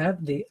also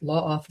have the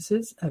law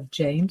offices of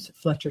James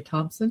Fletcher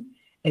Thompson,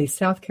 a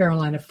South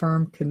Carolina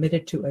firm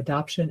committed to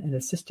adoption and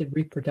assisted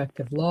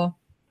reproductive law,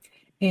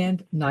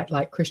 and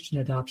Nightlight Christian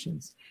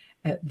Adoptions.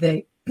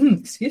 Nightlight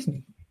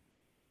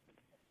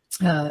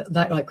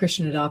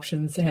Christian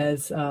Adoptions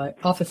has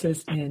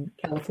offices in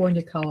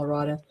California,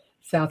 Colorado,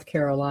 South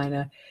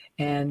Carolina,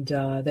 and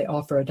they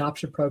offer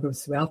adoption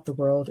programs throughout the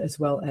world, as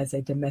well as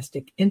a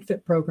domestic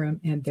infant program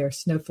and their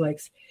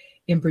Snowflakes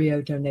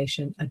embryo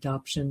donation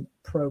adoption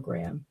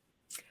program.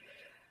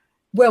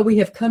 Well, we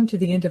have come to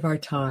the end of our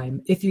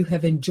time. If you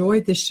have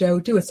enjoyed this show,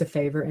 do us a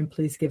favor and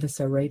please give us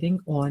a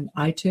rating on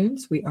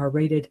iTunes. We are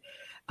rated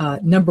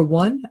number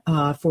 1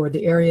 for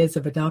the areas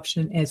of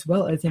adoption as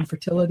well as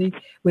infertility.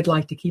 We'd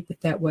like to keep it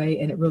that way,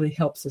 and it really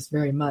helps us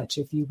very much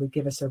if you would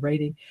give us a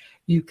rating.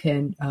 You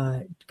can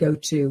go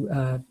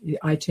to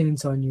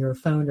iTunes on your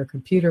phone or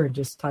computer and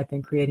just type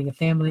in Creating a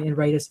Family and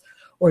rate us.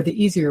 Or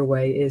the easier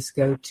way is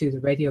go to the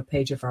radio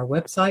page of our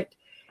website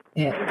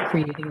at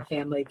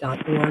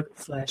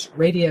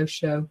creatingafamily.org/radio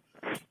show.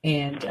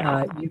 And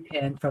you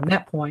can, from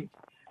that point,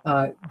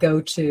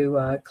 go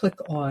to click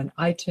on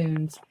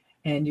iTunes,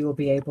 and you will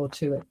be able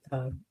to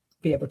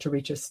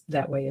reach us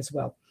that way as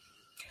well.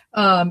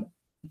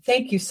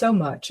 Thank you so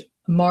much,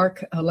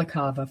 Mark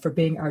LaCava, for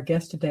being our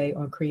guest today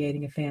on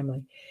Creating a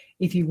Family.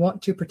 If you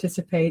want to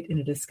participate in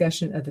a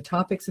discussion of the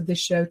topics of this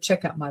show,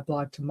 check out my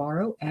blog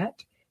tomorrow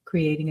at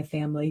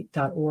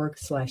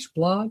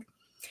creatingafamily.org/blog.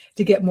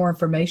 To get more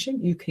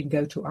information, you can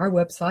go to our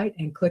website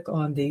and click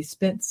on the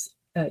Spence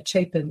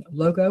Chapin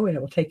logo, and it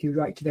will take you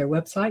right to their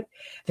website.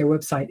 Their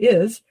website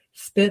is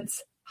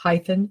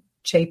spence-chapin,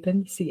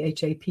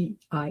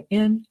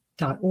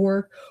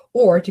 CHAPIN.org,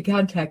 or to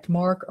contact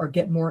Mark or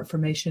get more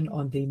information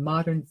on the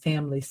Modern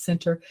Family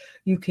Center,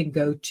 you can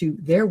go to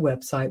their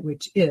website,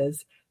 which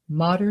is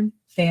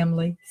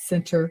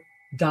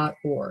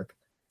modernfamilycenter.org.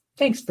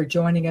 Thanks for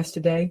joining us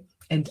today,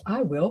 and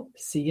I will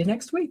see you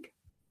next week.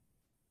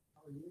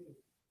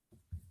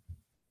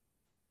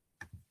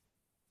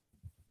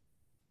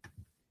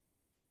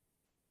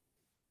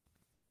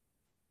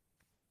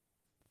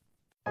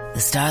 The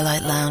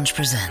Starlight Lounge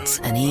presents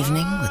An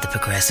Evening with the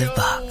Progressive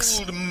Box.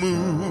 Old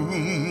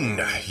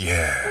moon,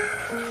 yeah.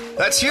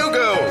 That's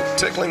Hugo,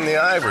 tickling the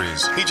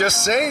ivories. He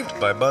just saved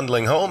by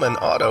bundling home and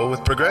auto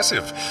with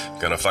Progressive.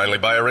 Gonna finally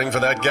buy a ring for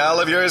that gal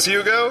of yours,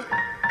 Hugo?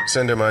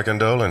 Send her my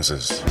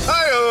condolences.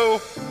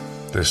 Hi-oh!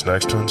 This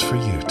next one's for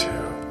you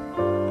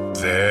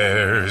two.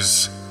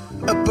 There's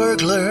a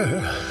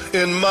burglar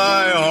in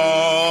my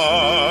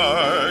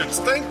heart.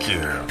 Thank you.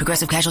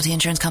 Progressive Casualty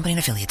Insurance Company and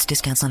Affiliates.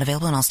 Discounts not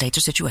available in all states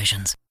or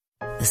situations.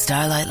 The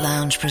Starlight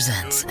Lounge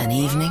presents An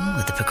Evening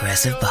with the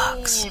Progressive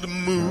Box. Old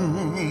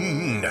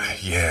moon,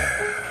 yeah.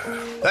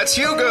 That's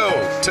Hugo,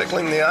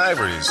 tickling the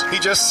ivories. He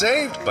just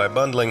saved by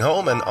bundling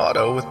home and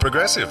auto with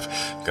Progressive.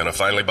 Gonna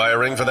finally buy a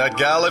ring for that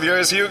gal of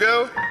yours,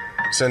 Hugo?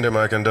 Send her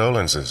my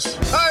condolences.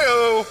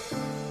 Hi-oh!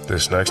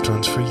 This next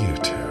one's for you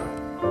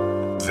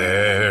two.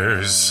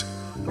 There's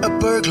a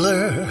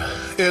burglar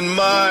in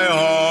my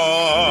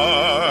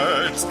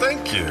heart.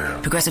 Thank you.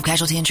 Progressive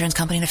Casualty Insurance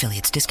Company and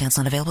Affiliates. Discounts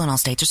not available in all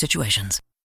states or situations.